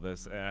do all of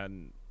this.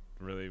 And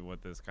really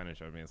what this kind of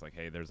showed me is like,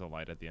 hey, there's a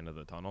light at the end of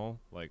the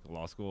tunnel. Like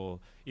law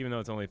school, even though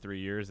it's only 3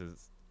 years,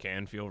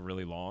 can feel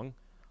really long.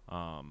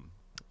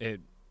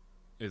 It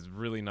is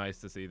really nice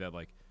to see that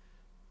like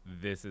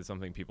this is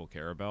something people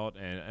care about.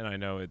 And I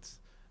know it's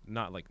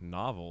not like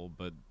novel,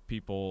 but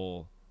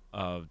people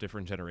of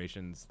different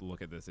generations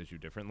look at this issue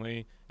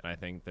differently. And I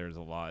think there's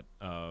a lot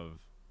of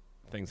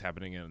things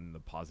happening in the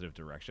positive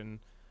direction,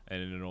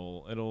 and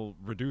it'll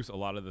reduce a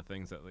lot of the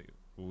things that like,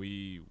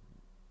 we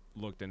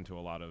looked into a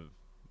lot of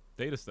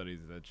data studies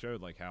that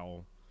showed like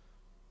how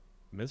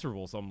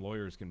miserable some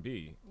lawyers can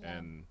be,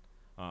 and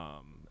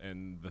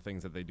the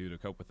things that they do to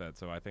cope with that.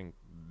 So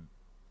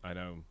I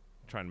know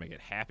trying to make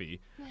it happy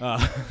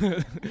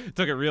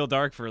took it real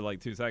dark for like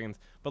 2 seconds,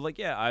 but like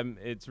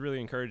it's really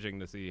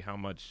encouraging to see how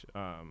much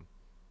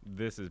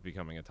this is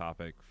becoming a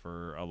topic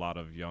for a lot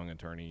of young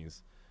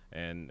attorneys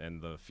and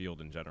the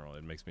field in general.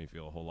 It makes me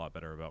feel a whole lot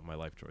better about my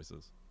life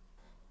choices.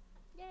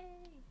 Yay.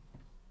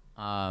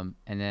 And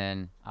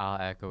then I'll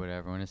echo what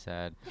everyone has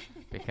said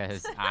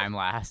because I'm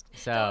last.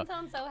 So Don't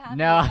sound so happy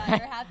no, about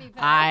your happy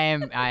pill. I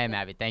am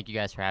happy. Thank you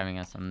guys for having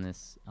us on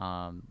this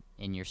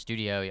in your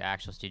studio, your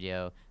actual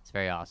studio. It's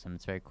very awesome.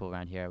 It's very cool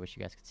around here. I wish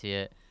you guys could see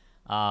it.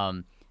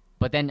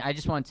 But then I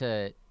just want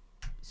to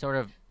sort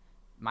of,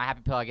 my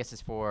happy pill, I guess,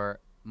 is for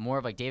more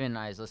of like David and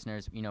I as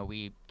listeners. You know,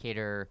 we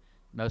cater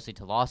mostly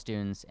to law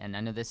students, and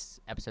I know this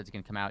episode is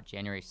going to come out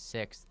January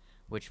 6th,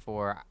 which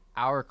for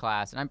our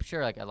class, and I'm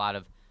sure like a lot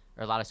of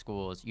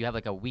schools, you have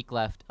like a week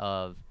left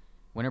of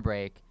winter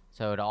break.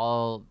 So to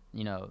all,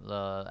 you know,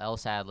 the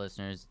LSAD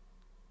listeners,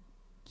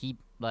 keep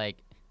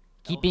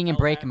being in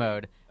break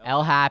mode.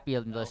 L-happy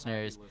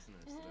listeners,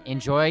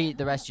 enjoy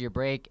the rest of your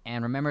break,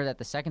 and remember that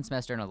the second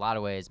semester in a lot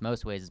of ways,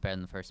 most ways, is better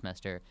than the first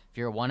semester. If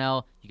you're a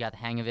 1L, you got the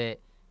hang of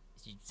it.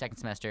 Second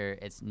semester,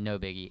 it's no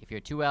biggie. If you're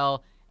a 2L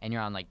and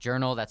you're on like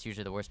journal, that's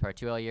usually the worst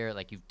part of 2L year.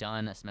 Like you've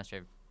done a semester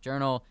of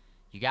journal,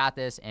 you got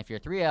this. And if you're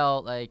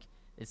 3L, like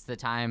it's the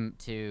time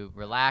to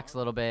relax a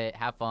little bit,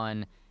 have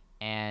fun,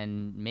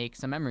 and make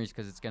some memories,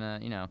 because it's gonna,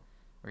 you know,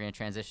 we're gonna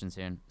transition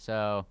soon.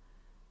 So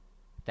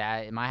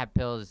that my happy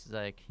pill is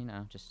like, you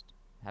know, just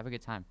have a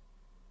good time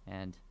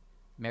and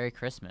Merry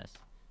Christmas.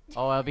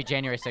 Oh, it'll be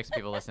January 6th if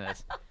people listen to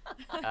this.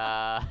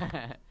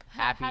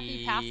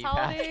 Happy past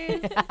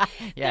holidays.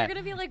 Yeah. They're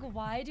gonna be like,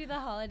 why do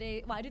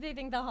they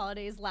think the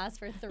holidays last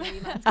for 3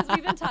 months? Because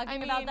we've been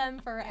talking about them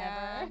forever.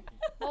 Yeah.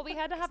 Well, we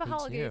had to have a They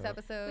holidays do.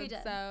 episode, We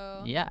did.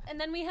 so Yeah. And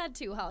then we had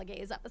 2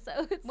 holidays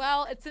episodes.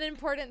 well, it's an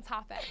important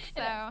topic.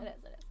 So It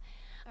is.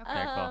 Okay.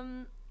 Very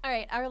cool. All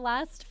right, our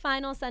last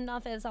final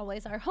send-off is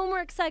always our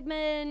homework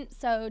segment.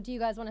 So do you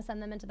guys want to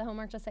send them into the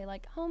homework? Just say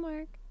like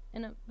homework,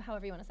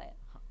 however you want to say it.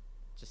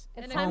 Just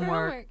It's And time for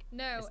homework. homework.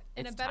 No,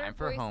 in a it's better time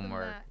for voice than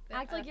homework. that.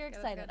 Act like you're That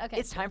was excited. good. Okay.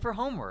 It's time for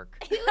homework.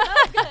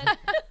 That was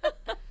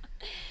good.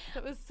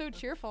 That was so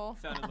cheerful.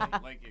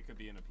 Sounded like it could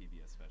be in a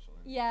PBS special.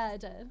 Yeah, it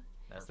did.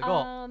 That's the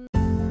goal.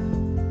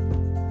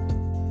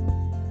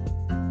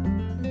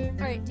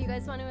 All right, do you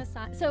guys want to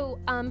assign? So,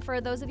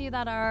 for those of you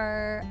that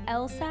are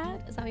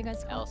LSAD, is that what you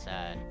guys call it?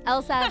 LSAD.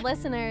 LSAD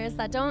listeners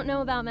that don't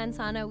know about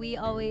Mensana, we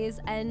always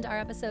end our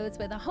episodes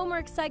with a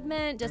homework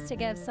segment just to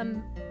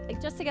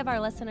give our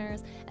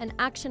listeners an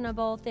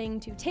actionable thing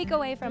to take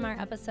away from our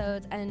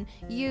episodes and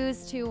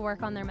use to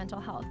work on their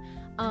mental health.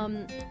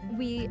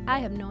 I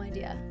have no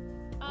idea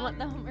what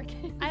the homework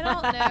is. I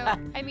don't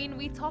know. I mean,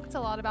 we talked a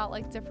lot about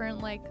like different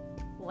like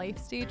life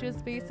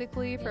stages,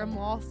 basically from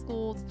law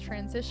school to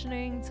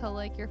transitioning to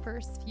like your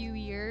first few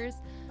years.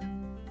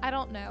 I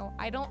don't know.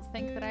 I don't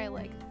think that I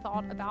like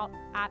thought about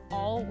at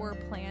all or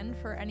planned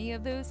for any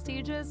of those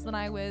stages when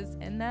I was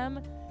in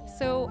them.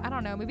 So I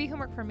don't know, maybe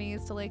homework for me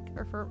is to like,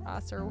 or for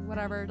us or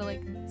whatever, to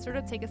like sort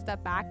of take a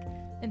step back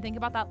and think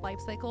about that life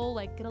cycle,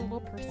 like get a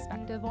little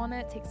perspective on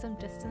it, take some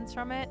distance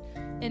from it,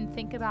 and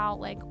think about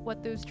like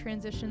what those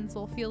transitions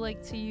will feel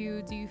like to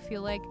you. Do you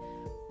feel like,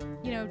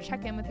 you know,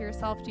 check in with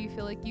yourself. Do you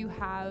feel like you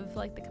have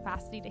like the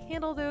capacity to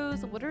handle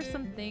those? What are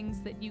some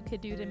things that you could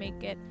do to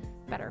make it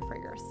better for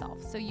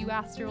yourself? So you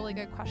asked a really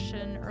good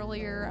question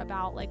earlier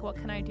about like, what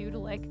can I do to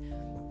like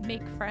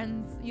make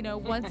friends, you know,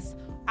 once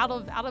out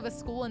of a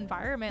school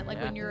environment, like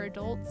when you're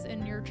adults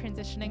and you're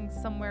transitioning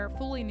somewhere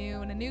fully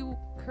new in a new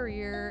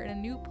career in a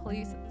new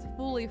place that's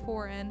fully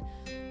foreign.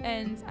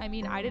 And I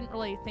mean, I didn't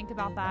really think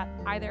about that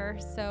either.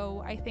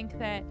 So I think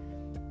that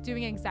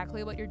doing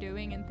exactly what you're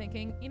doing and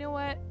thinking, you know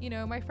what,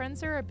 my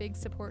friends are a big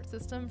support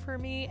system for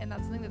me, and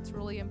that's something that's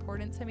really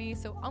important to me.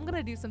 So I'm going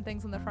to do some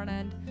things on the front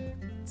end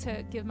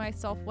to give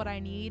myself what I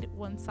need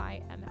once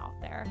I am out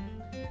there.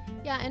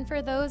 Yeah, and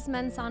for those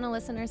Mensana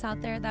listeners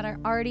out there that are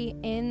already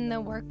in the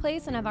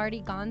workplace and have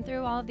already gone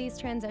through all of these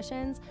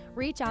transitions,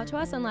 reach out to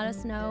us and let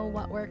us know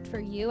what worked for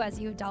you as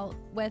you dealt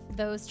with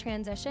those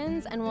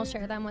transitions, and we'll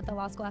share them with the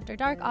Law School After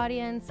Dark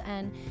audience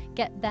and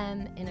get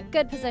them in a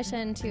good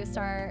position to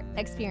start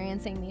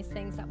experiencing these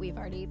things that we've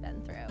already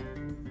been through.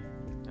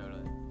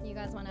 Totally. You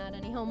guys want to add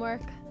any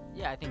homework?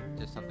 Yeah, I think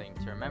just something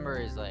to remember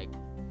is like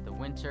the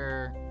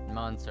winter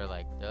months are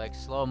like, they're like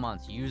slow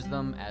months. Use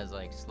them as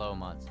like slow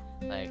months.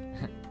 Like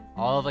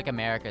all of like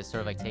America is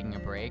sort of like taking a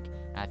break.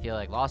 And I feel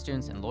like law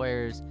students and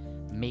lawyers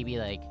maybe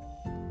like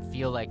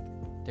feel like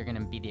they're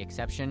gonna be the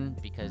exception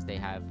because they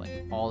have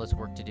like all this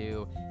work to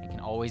do and can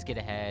always get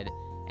ahead.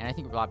 And I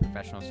think a lot of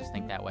professionals just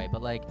think that way.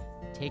 But like,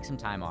 take some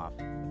time off.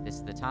 This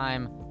is the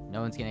time.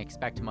 No one's gonna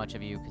expect much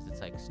of you because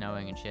it's like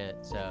snowing and shit.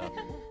 So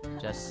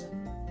just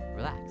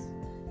relax.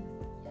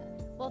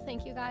 Well,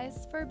 thank you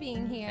guys for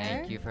being here.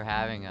 Thank you for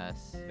having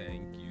us.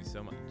 Thank you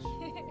so much.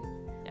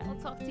 Yeah. We'll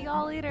talk to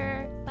y'all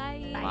later.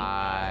 Bye.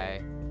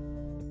 Bye.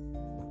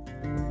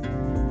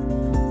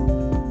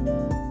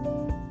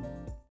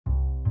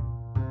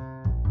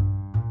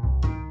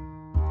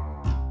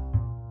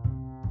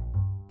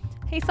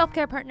 Hey,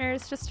 self-care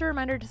partners, just a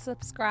reminder to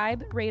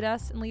subscribe, rate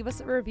us, and leave us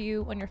a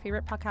review on your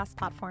favorite podcast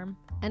platform.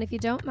 And if you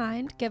don't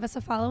mind, give us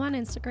a follow on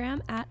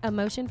Instagram at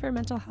Emotion for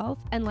Mental Health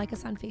and like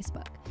us on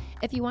Facebook.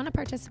 If you want to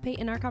participate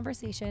in our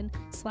conversation,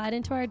 slide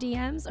into our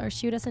DMs or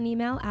shoot us an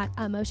email at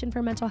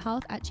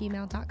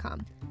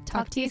emotionformentalhealth@gmail.com.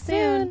 Talk to you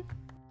soon.